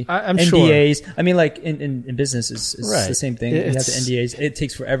 bureaucracy, I'm NDAs. I mean, like in business, it's Right. the same thing. You have the It's- NDAs. It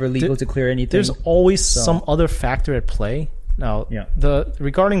takes forever legal to clear anything. There's always some other factor at play. Now, Yeah.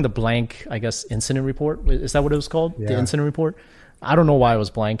 regarding the blank, I guess, incident report, is that what it was called? The Yeah. incident report? I don't know why it was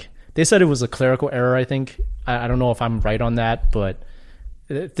blank. They said it was a clerical error, I think. I don't know if I'm right on that, but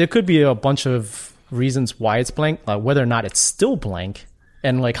there could be a bunch of reasons why it's blank, whether or not it's still blank,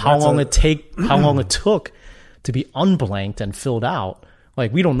 and like how long it took to be unblanked and filled out.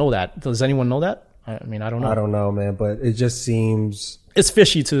 Like we don't know that. Does anyone know that? I mean, I don't know. I don't know, man, but it just seems It's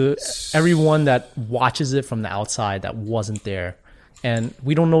fishy to everyone that watches it from the outside that wasn't there. And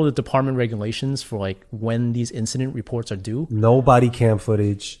we don't know the department regulations for like when these incident reports are due. no body cam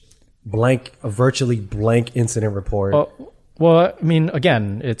footage, a virtually blank incident report. Well, I mean,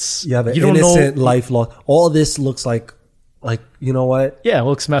 again, it's You have an you don't innocent know. life lost. All this looks like you know what? Yeah, it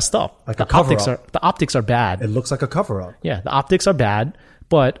looks messed up. Like a the optics are bad. It looks like a cover up Yeah, the optics are bad.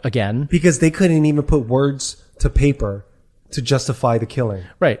 But again, because they couldn't even put words to paper to justify the killing.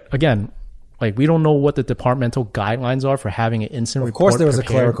 right? Again, like we don't know what the departmental guidelines are for having an incident Of report. course, there was a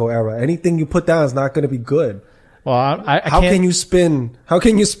prepared. clerical error. Anything you put down is not going to be good. Well, I How can't, can you spin? How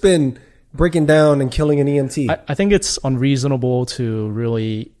can you spin breaking down and killing an EMT? I think it's unreasonable to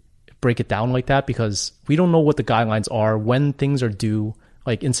really break it down like that because we don't know what the guidelines are when things are due,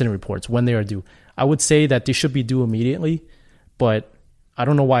 like incident reports, when they are due. I would say that they should be due immediately, but I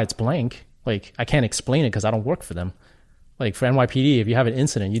don't know why it's blank. Like, I can't explain it because I don't work for them. Like, for NYPD, if you have an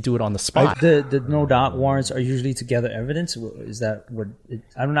incident, you do it on the spot. The no-knock warrants are usually to gather evidence. Is that what?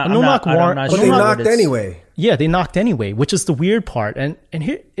 I'm not. No-knock warrant, But no they knock- knocked anyway. Yeah, they knocked anyway, which is the weird part. And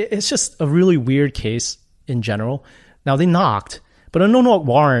here, it's just a really weird case in general. Now, they knocked, but a no-knock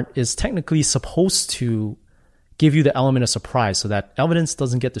warrant is technically supposed to give you the element of surprise so that evidence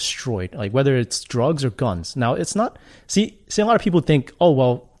doesn't get destroyed, like whether it's drugs or guns. Now, it's not... See, a lot of people think, oh,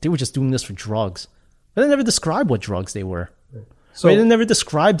 well, they were just doing this for drugs. But they never described what drugs they were. So Right? They never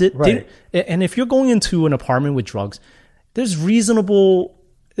described it. Right. And if you're going into an apartment with drugs, there's reasonable...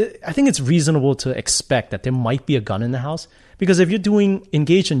 I think it's reasonable to expect that there might be a gun in the house. Because if you're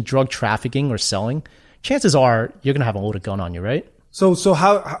engaged in drug trafficking or selling, chances are you're going to have a loaded gun on you, right?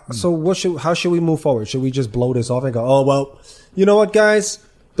 how should we move forward? Should we just blow this off and go, oh well, you know what, guys?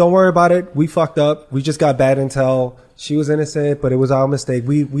 Don't worry about it. We fucked up. We just got bad intel. She was innocent, but it was our mistake.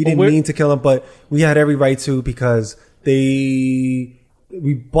 We didn't mean to kill him, but we had every right to because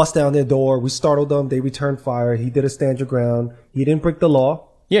we bust down their door. We startled them. They returned fire. He did a stand your ground. He didn't break the law.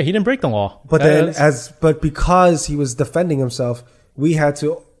 Yeah, he didn't break the law. But but because he was defending himself, we had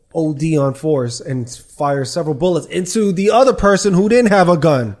to OD on force and fire several bullets into the other person who didn't have a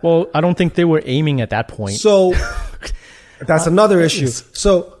gun. Well, I don't think they were aiming at that point. So that's another issue.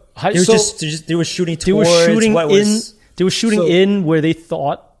 So They were they were shooting They were towards shooting what in. was. They were shooting So- in where they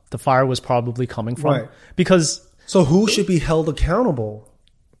thought the fire was probably coming from. Right. Because so who should be held accountable?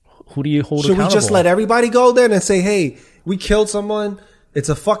 who do you hold Should we accountable? just let everybody go then and say, hey, we killed someone. It's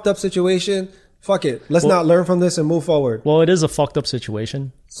a fucked up situation. Fuck it. Let's not learn from this and move forward. Well, it is a fucked up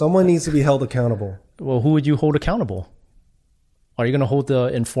situation. Someone needs to be held accountable. Well, who would you hold accountable? Are you going to hold the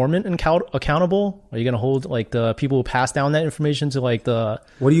informant accountable? Are you going to hold like the people who pass down that information to like the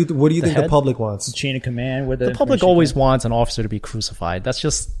What do you think the head? public wants? Chain of command. Where the public information always came. wants an officer to be crucified. That's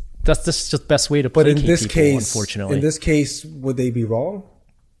just the best way to But placate in this people, case, unfortunately. would they be wrong?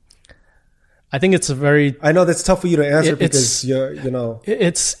 I think it's a very I know that's tough for you to answer It's- because you're.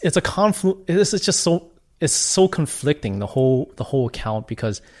 it's a conflict. This is just so conflicting, the whole account,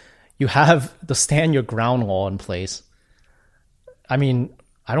 because you have the stand your ground law in place. I mean,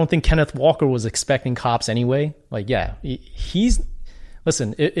 I don't think Kenneth Walker was expecting cops anyway. Like, yeah,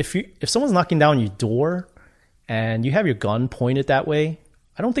 listen, if someone's knocking down your door and you have your gun pointed that way,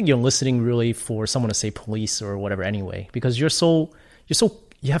 I don't think you're listening really for someone to say police or whatever anyway, because you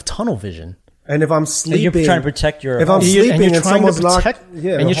have tunnel vision. And if I'm And sleeping, you're trying to protect your. If I'm home. sleeping and someone's protect, knocked,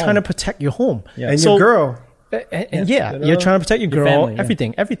 yeah, and you're home. trying to protect your home and So- your girl. and you know, you're trying to protect your girl, family,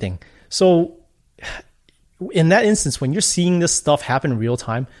 yeah. everything. So in that instance, when you're seeing this stuff happen in real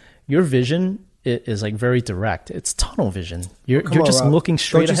time, your vision is like very direct. It's tunnel vision. You're Come on, just Rob. looking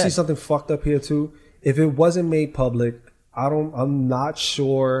straight Don't you ahead. see something fucked up here too? If it wasn't made public, I'm not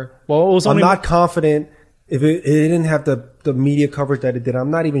sure. Well, it was I'm only- not confident if it didn't have the media coverage that it did.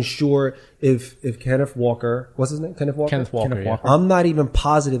 I'm not even sure if Kenneth Walker, what's his name? Kenneth Walker? Kenneth Walker, yeah. I'm not even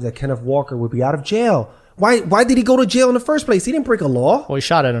positive that Kenneth Walker would be out of jail. Why did he go to jail in the first place? He didn't break a law. Well, he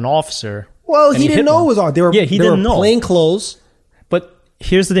shot at an officer. Well, and he didn't hit know one. it was on. They were didn't know. plain clothes But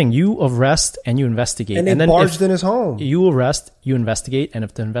here's the thing: you arrest and you investigate, and they then barged if in his home. you arrest, you investigate, and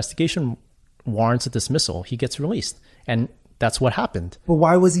if the investigation warrants a dismissal, he gets released, and that's what happened. But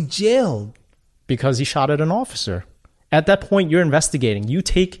why was he jailed? Because he shot at an officer. At that point, you're investigating. You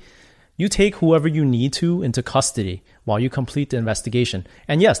take whoever you need to into custody while you complete the investigation.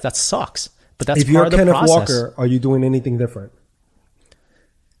 And yes, that sucks, but that's If part you're of the Kenneth process. Walker, are you doing anything different?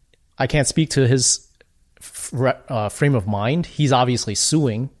 I can't speak to his frame of mind. He's obviously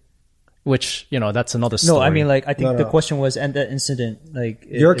suing, which, that's another story. No, I mean, like, I think No, the no. question was, and that incident, like,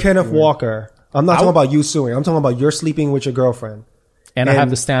 You're if Kenneth you were- Walker. I'm not talking about you suing. I'm talking about you're sleeping with your girlfriend. and I have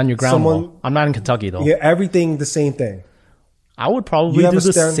and to stand your ground someone- law. I'm not in Kentucky, though. Yeah, everything the same thing. I would probably You have do a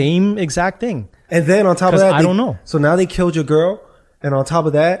the stand- same exact thing. And then on top of 'Cause that, I don't know. So now they killed your girl, and on top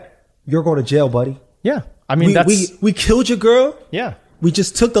of that, you're going to jail, buddy. Yeah. I mean, we killed your girl. yeah. We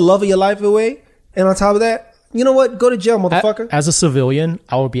just took the love of your life away, and on top of that, you know what? Go to jail, motherfucker. As a civilian,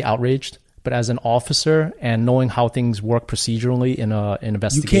 I would be outraged. But as an officer and knowing how things work procedurally in an You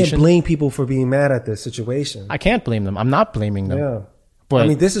investigation, can't blame people for being mad at this situation. I can't blame them. I'm not blaming them. Yeah. But I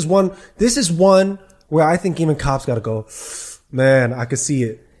mean, this is one where I think even cops got to go, man, I could see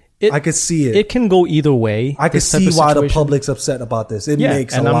it. I could see it. It can go either way. I could this type see of why the situation. public's upset about this. It Yeah,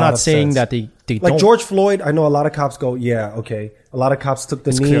 makes and a I'm lot not of saying sense. that they like don't. George Floyd, I know a lot of cops go, yeah, okay. A lot of cops took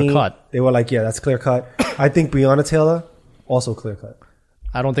the It's knee. clear cut. They were like, yeah, that's clear cut. I think Breonna Taylor, also clear cut.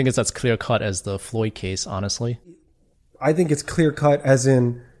 I don't think it's as clear cut as the Floyd case, honestly. I think it's clear cut as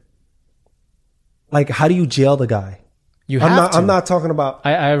in, like, how do you jail the guy? You have to. I'm not talking about.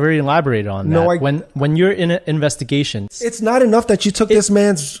 I already elaborated on that. No, when you're in an investigation, It's not enough that you took this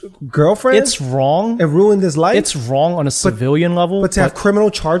man's girlfriend it's wrong. and ruined his life. It's wrong on a civilian level. But to have criminal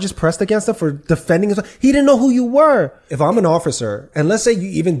charges pressed against him for defending himself, he didn't know who you were. If I'm an officer, and let's say you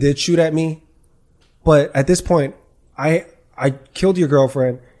even did shoot at me, but at this point, I killed your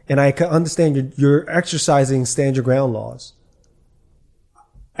girlfriend, and I can understand you're exercising stand your ground laws.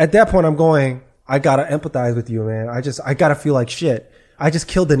 At that point, I'm going, I gotta empathize with you, man. I gotta feel like shit. I just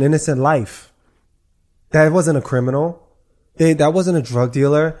killed an innocent life. That wasn't a criminal. That wasn't a drug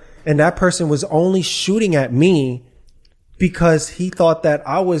dealer. And that person was only shooting at me because he thought that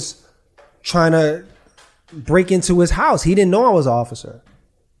I was trying to break into his house. He didn't know I was an officer.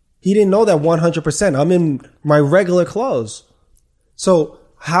 He didn't know that 100%. I'm in my regular clothes. So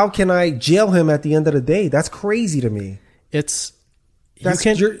how can I jail him at the end of the day? That's crazy to me. That's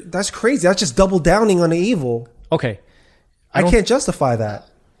crazy. That's just double downing on the evil. Okay. I can't justify that.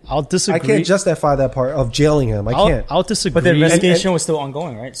 I'll disagree. I can't justify that part of jailing him. I can't. I'll disagree. But the investigation was still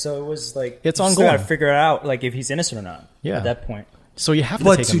ongoing, right? So it was like It's you ongoing. Got to figure out like if he's innocent or not. Yeah. At that point. So you have to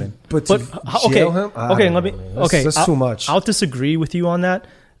But take to- him in. but to jail him? I Okay, don't let me. know, man. That's- Okay, that's too much. I'll disagree with you on that.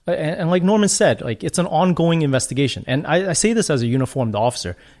 And like Norman said, like it's an ongoing investigation. And I say this as a uniformed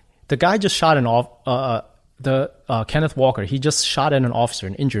officer. The guy just shot Kenneth Walker. He just shot at an officer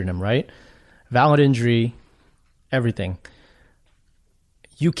and injured him. Right? Valid injury, everything.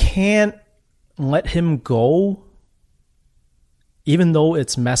 You can't let him go, even though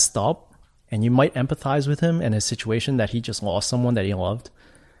it's messed up, and you might empathize with him and his situation that he just lost someone that he loved.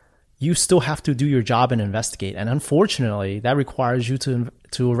 You still have to do your job and investigate. And unfortunately, that requires you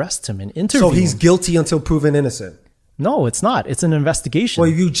to arrest him and interview So he's him. guilty until proven innocent. No, it's not. It's an investigation. Well,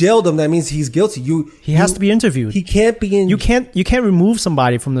 if you jailed him, that means he's guilty. He has to be interviewed. He can't be in. You can't remove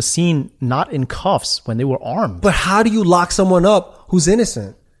somebody from the scene not in cuffs when they were armed. But how do you lock someone up who's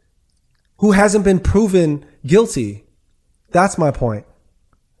innocent, who hasn't been proven guilty? That's my point.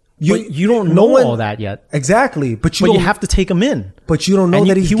 You don't know all that yet. Exactly, but You have to take him in. But you don't know And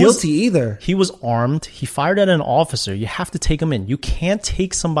that he's he was- guilty either. He was armed. He fired at an officer. You have to take him in. You can't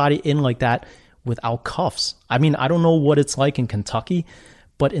take somebody in like that without cuffs. I mean, I don't know what it's like in Kentucky,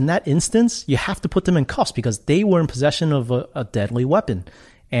 but in that instance, you have to put them in cuffs because they were in possession of a deadly weapon.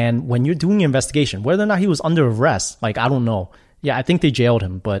 And when you're doing an investigation, whether or not he was under arrest, like, I don't know. Yeah, I think they jailed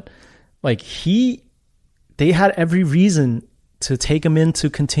him, but like they had every reason to take him in to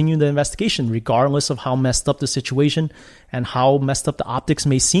continue the investigation, regardless of how messed up the situation and how messed up the optics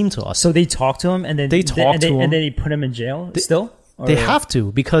may seem to us. So they talked to him, and then They talked to him. and then he put him in jail. Still, They have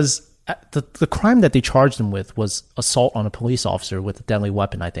to, because the crime that they charged him with was assault on a police officer with a deadly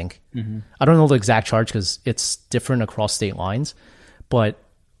weapon, I think. Mm-hmm. I don't know the exact charge because it's different across state lines, but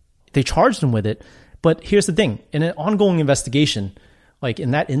they charged him with it. But here's the thing. In an ongoing investigation, like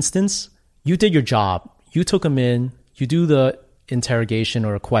in that instance, you did your job. You took him in. You do the interrogation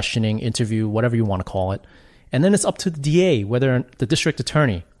or questioning, interview, whatever you want to call it. And then it's up to the DA, whether the district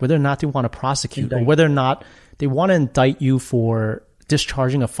attorney, whether or not they want to prosecute or whether or not they want to indict you for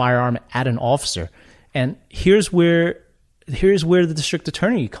discharging a firearm at an officer. And here's where the district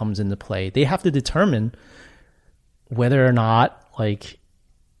attorney comes into play. They have to determine whether or not like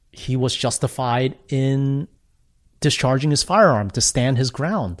he was justified in discharging his firearm to stand his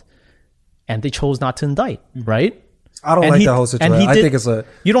ground. And they chose not to indict, right? I don't like that whole situation. I think it's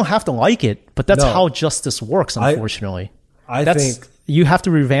you don't have to like it, but that's No. how justice works, unfortunately. I That's, think you have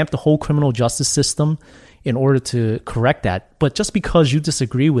to revamp the whole criminal justice system in order to correct that. But just because you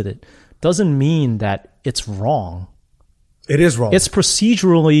disagree with it doesn't mean that it's wrong. it is wrong. It's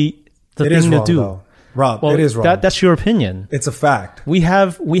procedurally the It is thing to wrong, do. though. Rob, Well, it is wrong. That's your opinion. It's a fact. We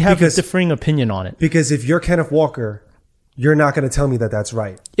have Because- a differing opinion on it. Because if you're Kenneth Walker, you're not going to tell me that that's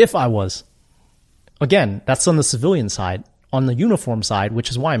right. If I was, again, that's on the civilian side. On the uniform side, which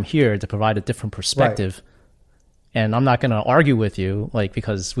is why I'm here to provide a different perspective. And I'm not going to argue with you, like,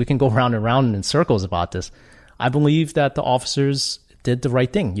 because we can go round and round in circles about this. I believe that the officers did the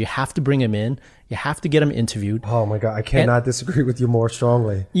right thing. You have to bring him in. You have to get him interviewed. Oh my God. I cannot disagree with you more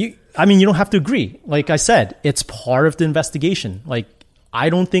strongly. You don't have to agree. Like I said, it's part of the investigation. Like, I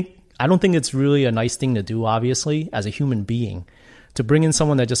don't think it's really a nice thing to do, obviously, as a human being, to bring in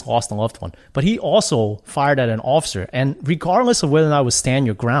someone that just lost a loved one. But he also fired at an officer. And regardless of whether or not it was stand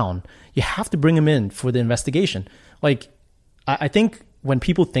your ground, you have to bring him in for the investigation. Like, I think when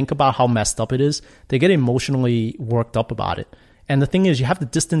people think about how messed up it is, they get emotionally worked up about it. And the thing is, you have to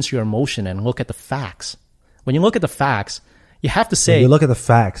distance your emotion and look at the facts. When you look at the facts, You have to When say, you look at the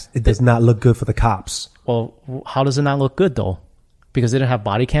facts, it does not look good for the cops. well, how does it not look good though? Because they didn't have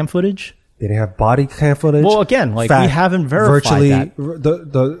body cam footage. They didn't have body cam footage. Well, again, like, we haven't verified that.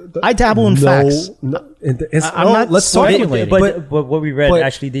 The I dabble in facts. I'm not let's talk speculating. But what we read, but-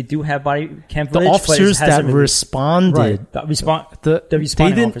 actually, they do have body cam The footage. officers but it that hasn't really- responded, Right. the respond the, the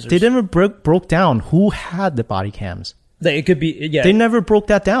responding they officers. never broke down who had the body cams. Like, it could be They never broke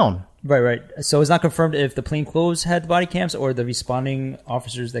that down. right. So it's not confirmed if the plainclothes had body cams or the responding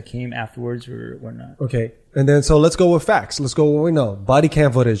officers that came afterwards or whatnot. Okay. And then, so let's go with facts. Let's go with what we know. Body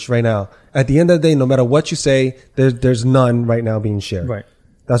cam footage right now. At the end of the day, no matter what you say, there's none right now being shared. Right.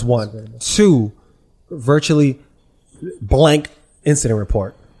 That's one. Two, virtually blank incident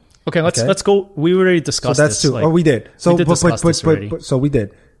report. Okay, let's go. We already So discussed that's this. two. like, Oh, we did. So, we did discuss this already. so we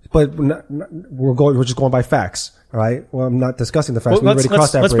did. But we're just going by facts. All right. Well, I'm not discussing the facts. Well, We already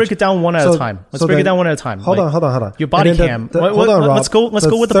crossed that let's bridge. break it down one at So- a time. Let's so break it then- down one at a time. Hold Like, on. Your body And then cam. hold on, Rob. Let's go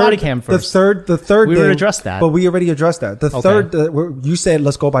with the body cam first. The third We thing, already addressed that. But we already addressed that. The third, you said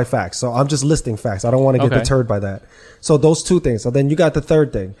let's go by facts. So I'm just listing facts. I don't want to get Okay. deterred by that. So those two things. So then you got the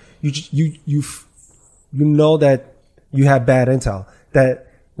third thing. You know that you had bad intel. That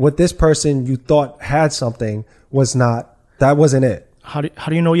what this person you thought had something was not. That wasn't it. How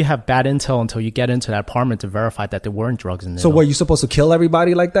do you know you have bad intel until you get into that apartment to verify that there weren't drugs in there? So what, you supposed to kill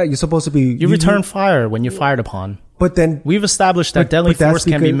everybody like that? You're supposed to be... You return fire when you're fired upon. But then... We've established that But deadly that's force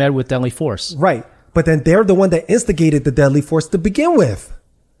can be because- met with deadly force. Right. But then they're the one that instigated the deadly force to begin with.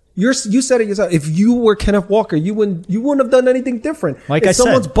 You said it yourself. If you were Kenneth Walker, you wouldn't have done anything different. Like if I said-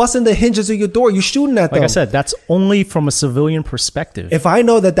 someone's busting the hinges of your door, you're shooting at them. Like I said, that's only from a civilian perspective. If I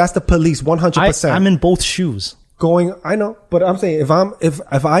know that that's the police 100%. I'm in both shoes. I know, but I'm saying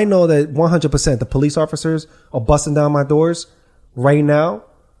if I know that 100% the police officers are busting down my doors right now,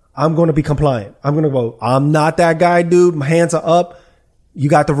 I'm going to be compliant. I'm going to go, I'm not that guy, dude. My hands are up. You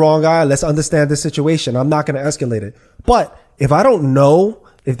got the wrong guy. Let's understand this situation. I'm not going to escalate it. But if I don't know,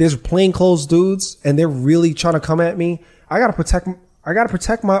 if there's plainclothes dudes and they're really trying to come at me, I got to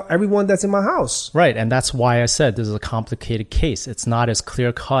protect everyone that's in my house. Right, and that's why I said this is a complicated case. It's not as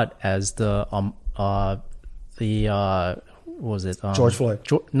clear cut as the what was it? George Floyd.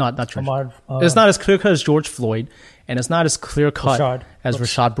 Not George. Ahmaud, it's not as clear cut as George Floyd, and it's not as clear cut Rashad as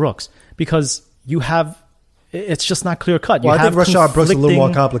Brooks. Rashad Brooks, because you have. It's just not clear cut. Well, you I think have Rashad Brooks is a little more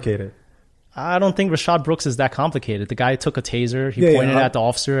conflicting- complicated. I don't think Rashad Brooks is that complicated. The guy took a taser, he Yeah, pointed yeah, at the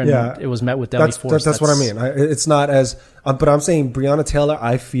officer, and it was met with deadly force. That's what I mean. It's not as, but I'm saying Breonna Taylor,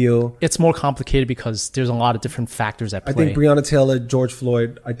 I feel, It's more complicated because there's a lot of different factors at play. I think Breonna Taylor, George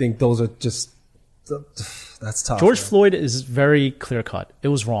Floyd, I think those are just, that's tough. George man. Floyd is very clear cut. It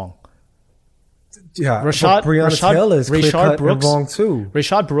was wrong. Yeah. Rashad- but Breonna Rashad- Taylor is clear Rashad cut Brooks- and wrong too.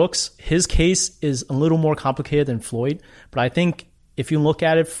 Rashad Brooks, his case is a little more complicated than Floyd, but I think if you look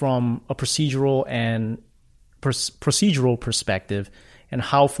at it from a procedural and procedural perspective and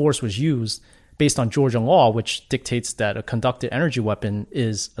how force was used based on Georgia law, which dictates that a conducted energy weapon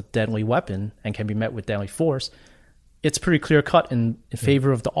is a deadly weapon and can be met with deadly force, it's pretty clear cut in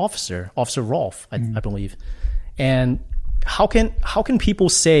favor of the Officer Rolfe, I believe. And how can people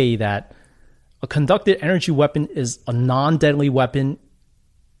say that a conducted energy weapon is a non-deadly weapon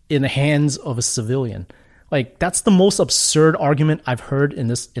in the hands of a civilian? Like, that's the most absurd argument I've heard in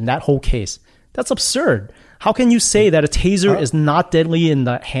that whole case. That's absurd. How can you say that a taser is not deadly in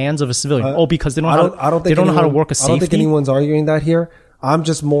the hands of a civilian? Because they don't know how to work a safety. I don't think anyone's arguing that here. I'm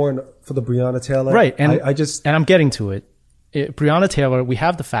just more for the Breonna Taylor. Right. And and I'm getting to it. Breonna Taylor, we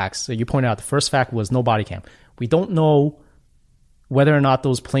have the facts. So you pointed out the first fact was no body cam. We don't know whether or not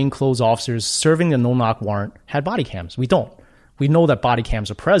those plainclothes officers serving the no-knock warrant had body cams. We don't. We know that body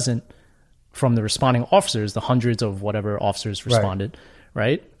cams are present from the responding officers, the hundreds of whatever officers responded,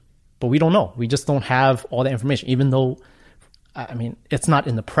 right? But we don't know. We just don't have all the information, even though, I mean, it's not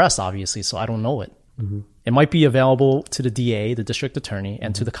in the press, obviously, so I don't know it. Mm-hmm. It might be available to the DA, the district attorney,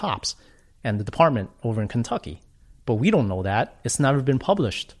 and to the cops and the department over in Kentucky. But we don't know that. It's never been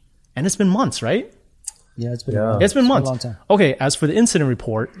published. And it's been months, right? Yeah, it's been It's been months. a long time. Okay, as for the incident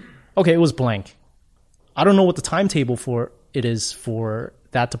report, okay, it was blank. I don't know what the timetable for it is for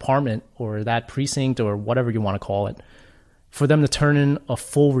that department or that precinct or whatever you want to call it, for them to turn in a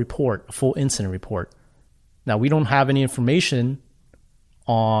full report, a full incident report. Now, we don't have any information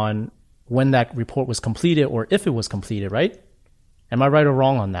on when that report was completed or if it was completed, right? Am I right or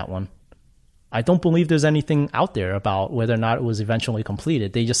wrong on that one? I don't believe there's anything out there about whether or not it was eventually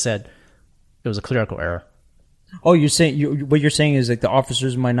completed. They just said it was a clerical error. Oh, you're saying what you're saying is like the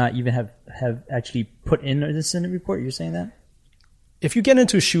officers might not even have actually put in an incident report. You're saying that? If you get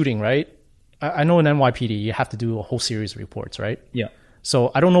into a shooting, right, I know in NYPD you have to do a whole series of reports, right? Yeah.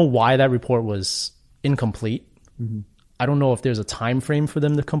 So I don't know why that report was incomplete. I don't know if there's a time frame for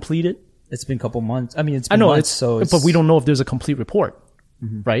them to complete it. It's been a couple months. I mean, it's I been know months, but we don't know if there's a complete report,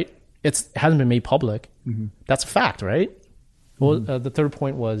 right? It hasn't been made public. That's a fact, right? Well, the third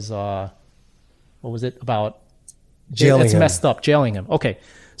point was what was it about? Jailing it's him. messed up, jailing him. Okay,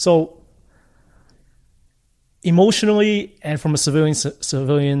 so emotionally and from a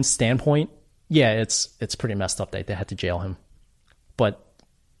civilian standpoint, yeah, it's pretty messed up that they had to jail him. But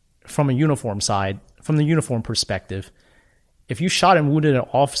from a uniform side, from the uniform perspective, if you shot and wounded an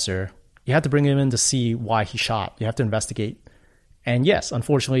officer, you have to bring him in to see why he shot. You have to investigate. And yes,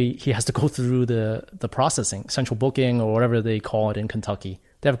 unfortunately, he has to go through the processing, central booking or whatever they call it in Kentucky.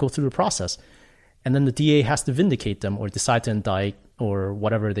 They have to go through the process. And then the DA has to vindicate them or decide to indict or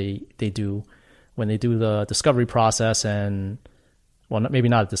whatever they do when they do the discovery process and, well, maybe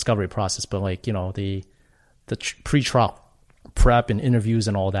not a discovery process, but like, you know, the pre-trial prep and interviews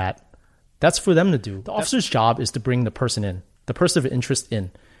and all that. That's for them to do. The officer's job is to bring the person in, the person of interest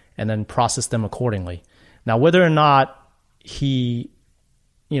in, and then process them accordingly. Now, whether or not he,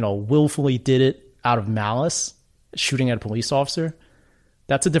 you know, willfully did it out of malice, shooting at a police officer,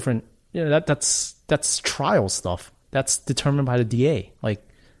 that's a different, you know, that's trial stuff. That's determined by the DA. Like,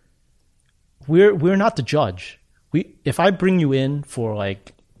 we're not the judge. If I bring you in for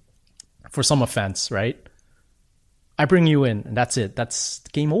some offense, right? I bring you in and that's it. That's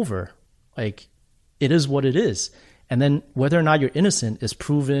game over. Like, it is what it is. And then whether or not you're innocent is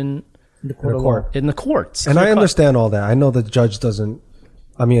proven In the court. in the courts. And I Clear cut. understand all that. I know the judge doesn't,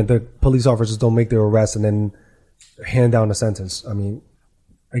 I mean, the police officers don't make their arrest and then hand down a sentence. I mean,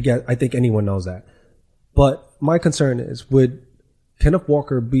 I think anyone knows that. But my concern is, would Kenneth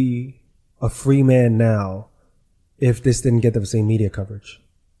Walker be a free man now if this didn't get the same media coverage?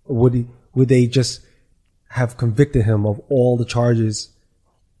 Would they just have convicted him of all the charges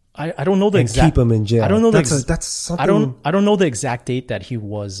I don't know the and exact. keep him in jail? I don't know that's something. I don't know the exact date that he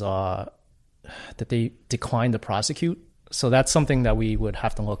was that they declined to prosecute. So that's something that we would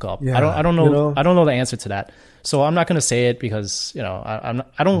have to look up. Yeah, I don't know. you know? I don't know the answer to that. So I'm not going to say it because, you know,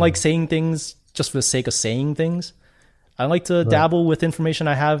 I don't like saying things just for the sake of saying things. I like to dabble with information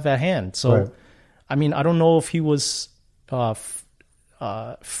I have at hand. So, Right. I mean, I don't know if he was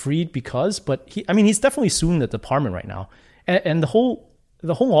freed because, but he's definitely suing the department right now, and the whole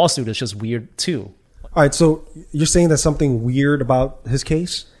lawsuit is just weird too. All right, so you're saying there's something weird about his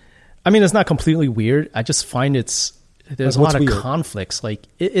case? I mean, it's not completely weird. I just find there's Like, a lot what's of weird? conflicts. Like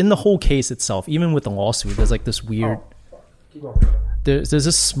in the whole case itself, even with the lawsuit, there's like this weird. There's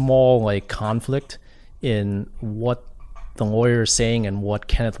this small like conflict in what the lawyer is saying and what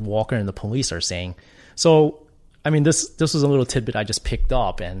Kenneth Walker and the police are saying. So, I mean, this was a little tidbit I just picked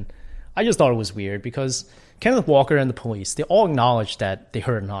up, and I just thought it was weird because Kenneth Walker and the police, they all acknowledged that they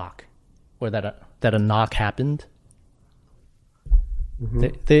heard a knock, or that a knock happened.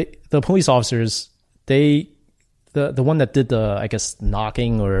 The police officers, the one that did the, I guess,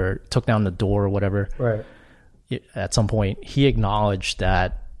 knocking or took down the door or whatever, Right. at some point, he acknowledged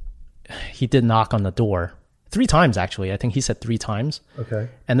that he did knock on the door 3 times, actually. I think he said 3 times. Okay.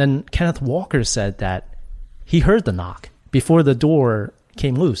 And then Kenneth Walker said that he heard the knock before the door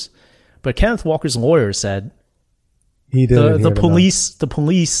came loose. But Kenneth Walker's lawyer said He did. the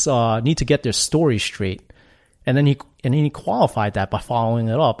police need to get their story straight. And then he qualified that by following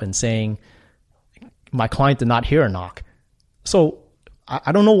it up and saying, my client did not hear a knock. So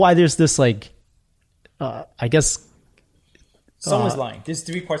I don't know why there's this like, I guess. Someone's lying. There's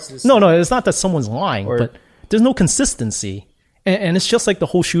 3 parts to this. No, it's not that someone's lying, but there's no consistency. And it's just like the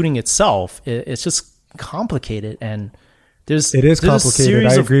whole shooting itself. It's just complicated. And It is there's a complicated.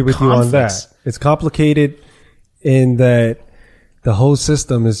 series I of agree with you on that. conflicts. It's complicated in that the whole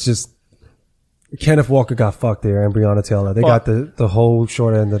system is just, Kenneth Walker got fucked there and Breonna Taylor. They Well, got the whole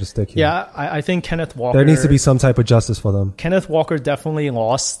short end of the stick here. Yeah, I think Kenneth Walker. There needs to be some type of justice for them. Kenneth Walker definitely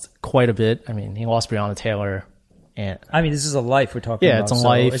lost quite a bit. I mean, he lost Breonna Taylor. And I mean, this is a life we're talking yeah, about. it's a so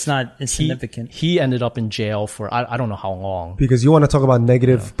life. It's not insignificant. He ended up in jail for I don't know how long. Because you want to talk about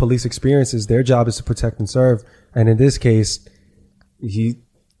negative police experiences, their job is to protect and serve. And in this case, They you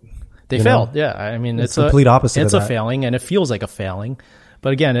failed. know, Yeah, I mean, it's complete opposite It's of a that. failing, and it feels like a failing.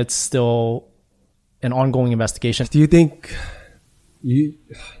 But again, it's still an ongoing investigation. do you think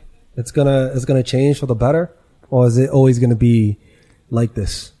it's gonna change for the better, or is it always gonna be like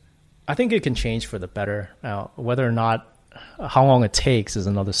this? I think it can change for the better. Now, whether or not how long it takes is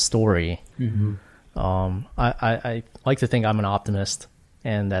another story. I like to think I'm an optimist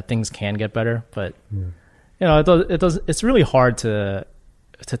and that things can get better, but you know, it does. It's really hard to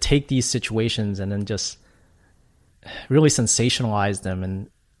to take these situations and then just really sensationalize them. And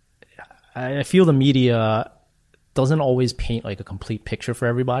I feel the media doesn't always paint like a complete picture for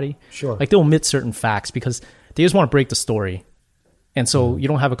everybody. Sure. Like they'll omit certain facts because they just want to break the story. And so you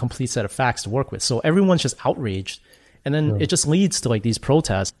don't have a complete set of facts to work with. So everyone's just outraged. And then it just leads to like these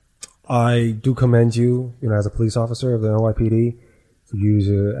protests. I do commend you, as a police officer of the NYPD, for you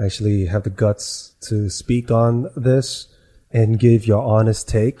to actually have the guts to speak on this and give your honest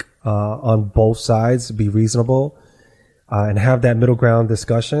take on both sides, be reasonable, and have that middle ground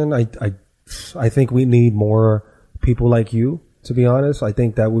discussion. I think we need more people like you, to be honest. I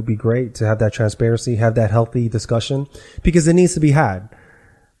think that would be great to have that transparency, have that healthy discussion, because it needs to be had.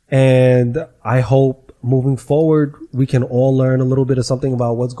 And I hope moving forward, we can all learn a little bit of something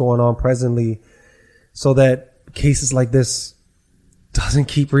about what's going on presently so that cases like this doesn't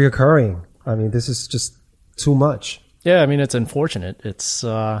keep reoccurring. I mean, this is just too much. Yeah, I mean, it's unfortunate. It's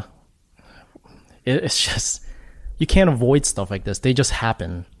just, you can't avoid stuff like this. They just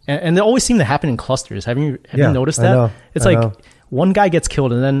happen. And they always seem to happen in clusters. Have you noticed that? I know. It's one guy gets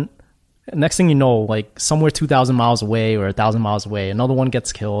killed and then next thing you know, like somewhere 2,000 miles away or 1,000 miles away, another one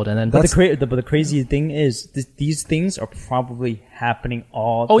gets killed. And then But the crazy thing is these things are probably happening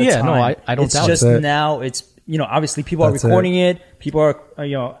all the time. No, I don't it's doubt just it. now it's, obviously people are recording it. People are,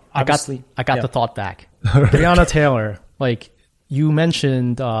 obviously. I got the thought back. Breonna Taylor, like you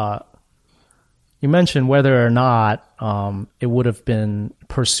mentioned whether or not it would have been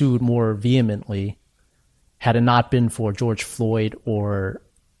pursued more vehemently had it not been for George Floyd or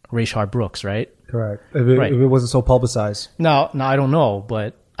Rayshard Brooks, right? Correct. If it wasn't so publicized. No, I don't know,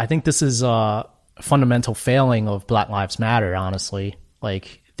 but I think this is a fundamental failing of Black Lives Matter, honestly.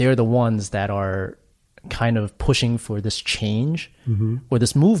 Like, they're the ones that are kind of pushing for this change or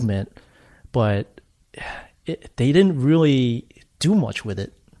this movement, but they didn't really do much with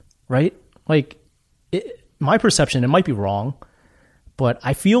it, right? Like, my perception, it might be wrong, but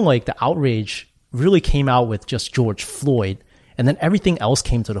I feel like the outrage really came out with just George Floyd, and then everything else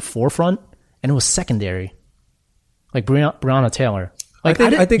came to the forefront, and it was secondary. Like Breonna Taylor. Like,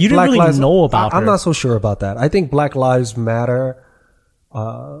 I think you didn't Black really Lives, know about her. I'm not so sure about that. I think Black Lives Matter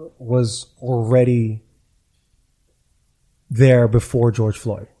was already there before George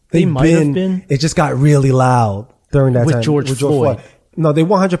Floyd. They might have been. It just got really loud during that With time. George Floyd. No, they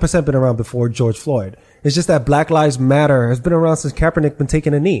 100% been around before George Floyd. It's just that Black Lives Matter has been around since Kaepernick been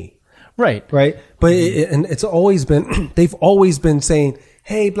taking a knee. Right. But and it's always been, they've always been saying,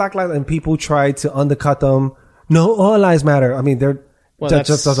 hey, Black Lives, and people try to undercut them. No, all lives matter. I mean, that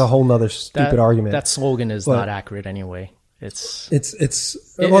just does a whole nother stupid argument. That slogan is not accurate anyway. They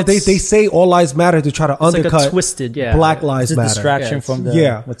say all lives matter to try to undercut like a twisted, Black Lives it's a matter. distraction from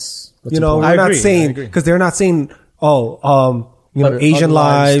the, what's we're important. not saying, because they're not saying, Asian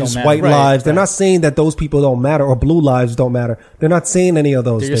lives, white lives. They're not saying that those people don't matter or blue lives don't matter. They're not saying any of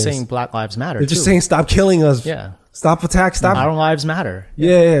those They're things. just saying Black Lives Matter. They're just saying stop killing us. Yeah. Stop attack. Stop. Our lives matter.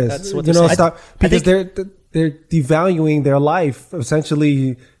 Yes. That's what they're saying. Stop, because they're devaluing their life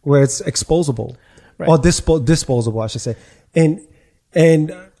essentially where it's exposable or disposable, I should say.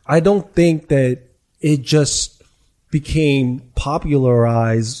 And I don't think that it just became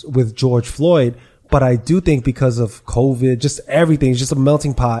popularized with George Floyd, but I do think because of COVID, just everything is just a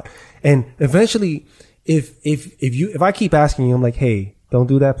melting pot. And eventually, if I keep asking you, I'm like, hey, don't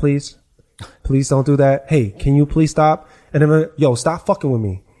do that, please. Please don't do that. Hey, can you please stop? And then, stop fucking with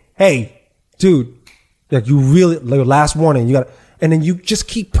me. Hey, dude, like you really, like last warning, and then you just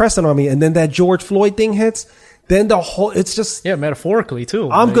keep pressing on me. And then that George Floyd thing hits, then it's just. Yeah, metaphorically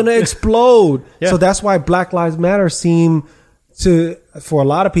too. I'm going to explode. Yeah. So that's why Black Lives Matter for a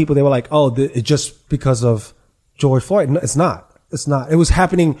lot of people, they were like, it's just because of George Floyd. No, it's not. It was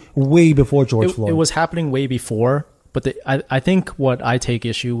happening way before George Floyd. It was happening way before. But I think what I take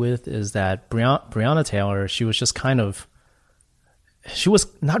issue with is that Breonna Taylor, she was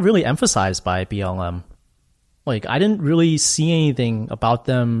not really emphasized by BLM. Like, I didn't really see anything about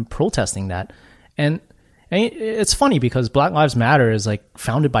them protesting that. And it's funny because Black Lives Matter is like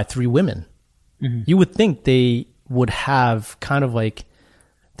founded by 3 women. Mm-hmm. You would think they would have kind of like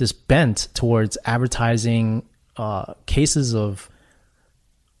this bent towards advertising cases of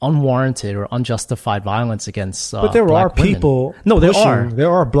unwarranted or unjustified violence against but there Black are people women.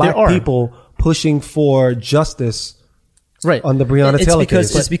 There are black people pushing for justice right on the Breonna Taylor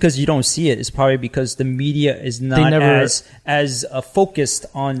case. It's because you don't see it. It's probably because the media is not as focused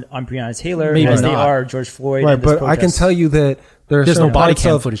on Breonna Taylor as they are George Floyd. Right, but I can tell you that there's no body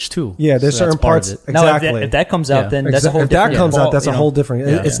cam footage too. Yeah, there's certain parts. Exactly. Now, if that comes out, then that's a whole different. If that comes out, that's a whole different.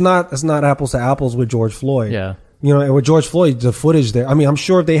 It's not apples to apples with George Floyd. Yeah. You know, and with George Floyd, the footage there. I mean, I'm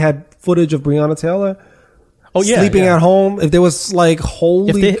sure if they had footage of Breonna Taylor sleeping at home, if there was like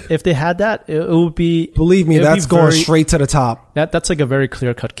if they had that, it would be. Believe me, that's going straight to the top. That's like a very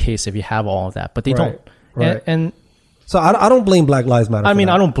clear cut case if you have all of that, but they don't. Right. And so I don't blame Black Lives Matter. I mean,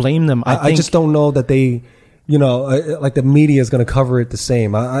 that. I don't blame them. I just don't know that they, you know, like the media is going to cover it the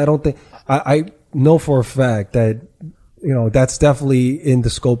same. I don't think. I know for a fact that, you know, that's definitely in the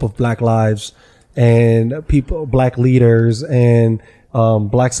scope of Black lives and people, Black leaders and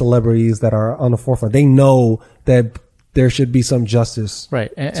Black celebrities that are on the forefront. They know that there should be some justice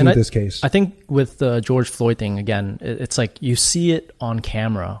to this case. I think with the George Floyd thing, again, it's like you see it on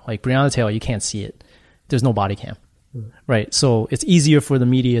camera. Like Breonna Taylor, you can't see it. There's no body cam. Right. So it's easier for the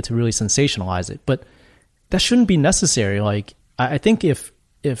media to really sensationalize it. But that shouldn't be necessary. Like, I think if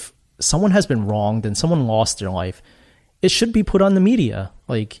someone has been wronged and someone lost their life, it should be put on the media.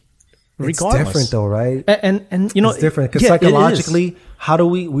 Like, regardless. It's different though, right? And you know, it's different because psychologically, how do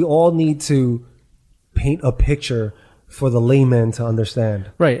we all need to paint a picture for the layman to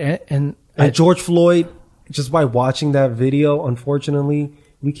understand. Right. And George Floyd, just by watching that video, unfortunately,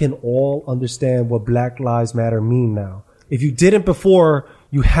 we can all understand what Black Lives Matter mean now. If you didn't before,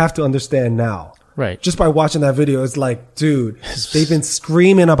 you have to understand now. Right. Just by watching that video, it's like, dude, they've been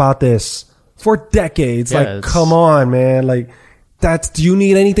screaming about this for decades. Yeah, like, come on, man. Like, do you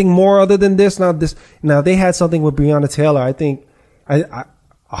need anything more other than this? Now they had something with Breonna Taylor. I think,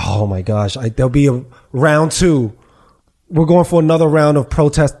 oh my gosh, there'll be a round 2. We're going for another round of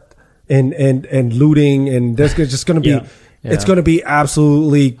protest and looting, and there's just going to be, it's going to be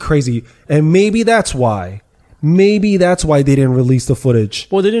absolutely crazy. And maybe that's why they didn't release the footage.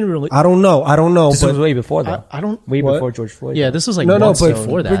 Well, they didn't really. I don't know. This was way before though. Before George Floyd. Yeah, this was like months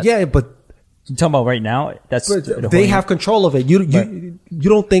before that. But yeah, but you're talking about right now. They have control of it. You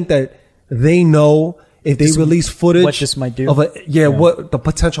don't think that they know if they release footage what this might do of what the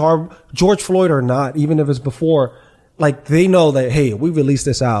potential harm, George Floyd or not, even if it's before, like they know that, hey, we release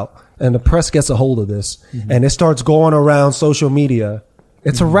this out and the press gets a hold of this and it starts going around social media.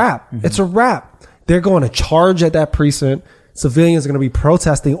 It's a wrap. It's a wrap. They're going to charge at that precinct. Civilians are going to be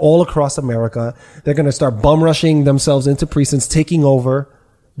protesting all across America. They're going to start bum rushing themselves into precincts, taking over,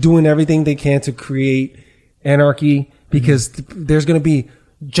 doing everything they can to create anarchy because there's going to be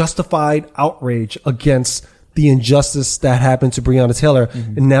justified outrage against the injustice that happened to Breonna Taylor.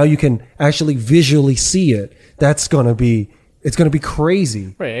 And now you can actually visually see it. It's going to be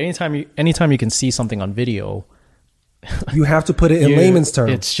crazy. Right. Anytime you can see something on video, you have to put it in layman's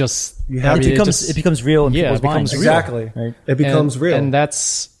terms. It's just, it becomes real in people's minds. Exactly. Right? It becomes real. And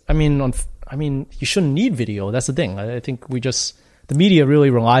that's, I mean, you shouldn't need video. That's the thing. I think the media really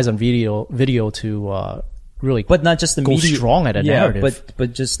relies on video to, really, but not just the go media. Strong at a narrative.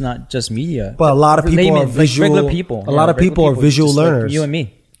 But just not just media. But a lot of people are visual. Like regular people. A lot of people are visual learners. Like you and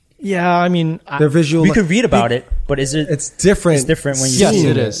me. Yeah, I mean, they're visual. We could read about it, but is it? It's different. It's different when you. Yes, see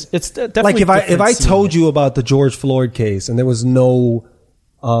it is. It's definitely like if I told you about the George Floyd case and there was no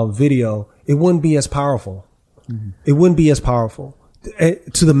video, it wouldn't be as powerful. It wouldn't be as powerful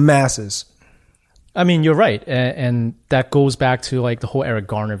to the masses. I mean, you're right, and that goes back to like the whole Eric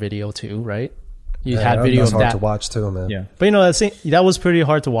Garner video too, right? You had video of that. That's hard to watch too, man. Yeah, but you know that was pretty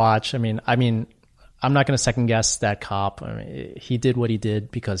hard to watch. I mean, I'm not going to second guess that cop. I mean, he did what he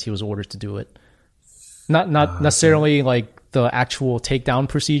did because he was ordered to do it. Not necessarily like the actual takedown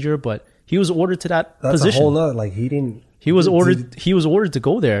procedure, but he was ordered to that position. That's a whole nother. Like he didn't. He was ordered. He was ordered to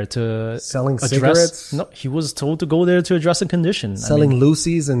go there to selling address, cigarettes. No, he was told to go there to address a condition. Selling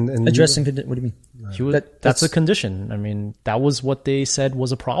Lucy's and addressing. What do you mean? That's a condition. I mean, that was what they said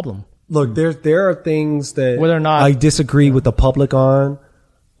was a problem. Look, there are things that whether or not I disagree with the public on,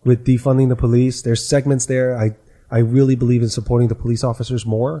 with defunding the police. There's segments there I really believe in supporting the police officers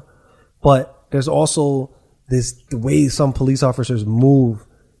more, but there's also the way some police officers move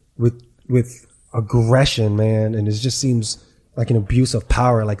with aggression, man, and it just seems like an abuse of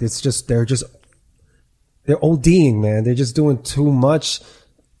power. Like it's just they're ODing, man. They're just doing too much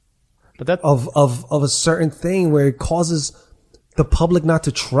of a certain thing where it causes the public not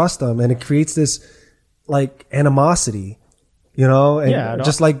to trust them, and it creates this like animosity, you know. And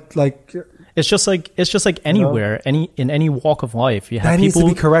just like it's just like anywhere, in any walk of life, you have that people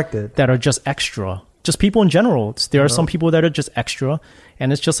needs to be corrected that are just extra. Just people in general. There are some people that are just extra,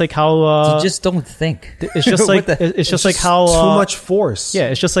 and it's just like how you just don't think. It's just like it's just like how too much force. Yeah,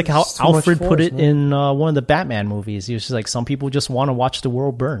 it's just like how Alfred put it in one of the Batman movies. He was just like, some people just want to watch the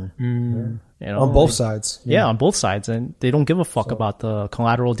world burn. You know, on both sides. Yeah, on both sides, and they don't give a fuck about the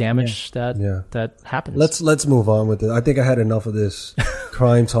collateral damage that happens. Let's move on with it. I think I had enough of this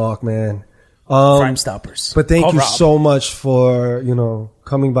crime talk, man. Crime Stoppers. But thank Call you Rob. so much for,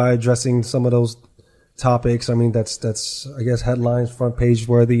 coming by, addressing some of those topics. I mean, that's I guess headlines, front page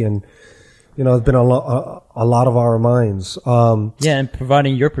worthy, and it's been a lot of our minds. And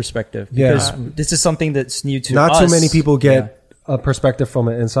providing your perspective, because this is something that's new to not us. too many people get a perspective from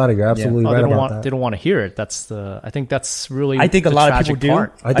an insider. You're absolutely right about that. They don't want to hear it. I think that's really. I think a the lot of tragic people do.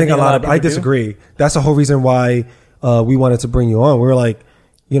 part. I disagree. That's the whole reason why we wanted to bring you on. We were like,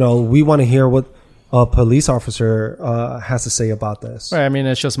 we want to hear what a police officer has to say about this. Right. I mean,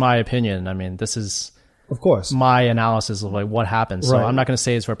 it's just my opinion. I mean, this is, of course, my analysis of like what happened. So Right. I'm not going to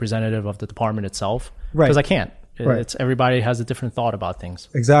say it's representative of the department itself, Right. Because I can't. Right. It's everybody has a different thought about things.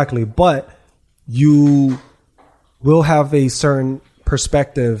 Exactly. But you will have a certain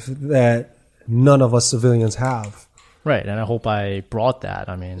perspective that none of us civilians have. Right. And I hope I brought that.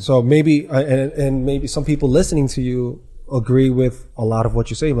 I mean, So maybe, and maybe some people listening to you agree with a lot of what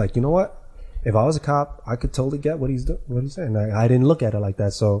you say. Like, you know what? If I was a cop, I could totally get what he's saying. I didn't look at it like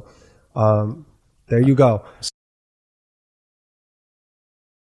that. So, there you go.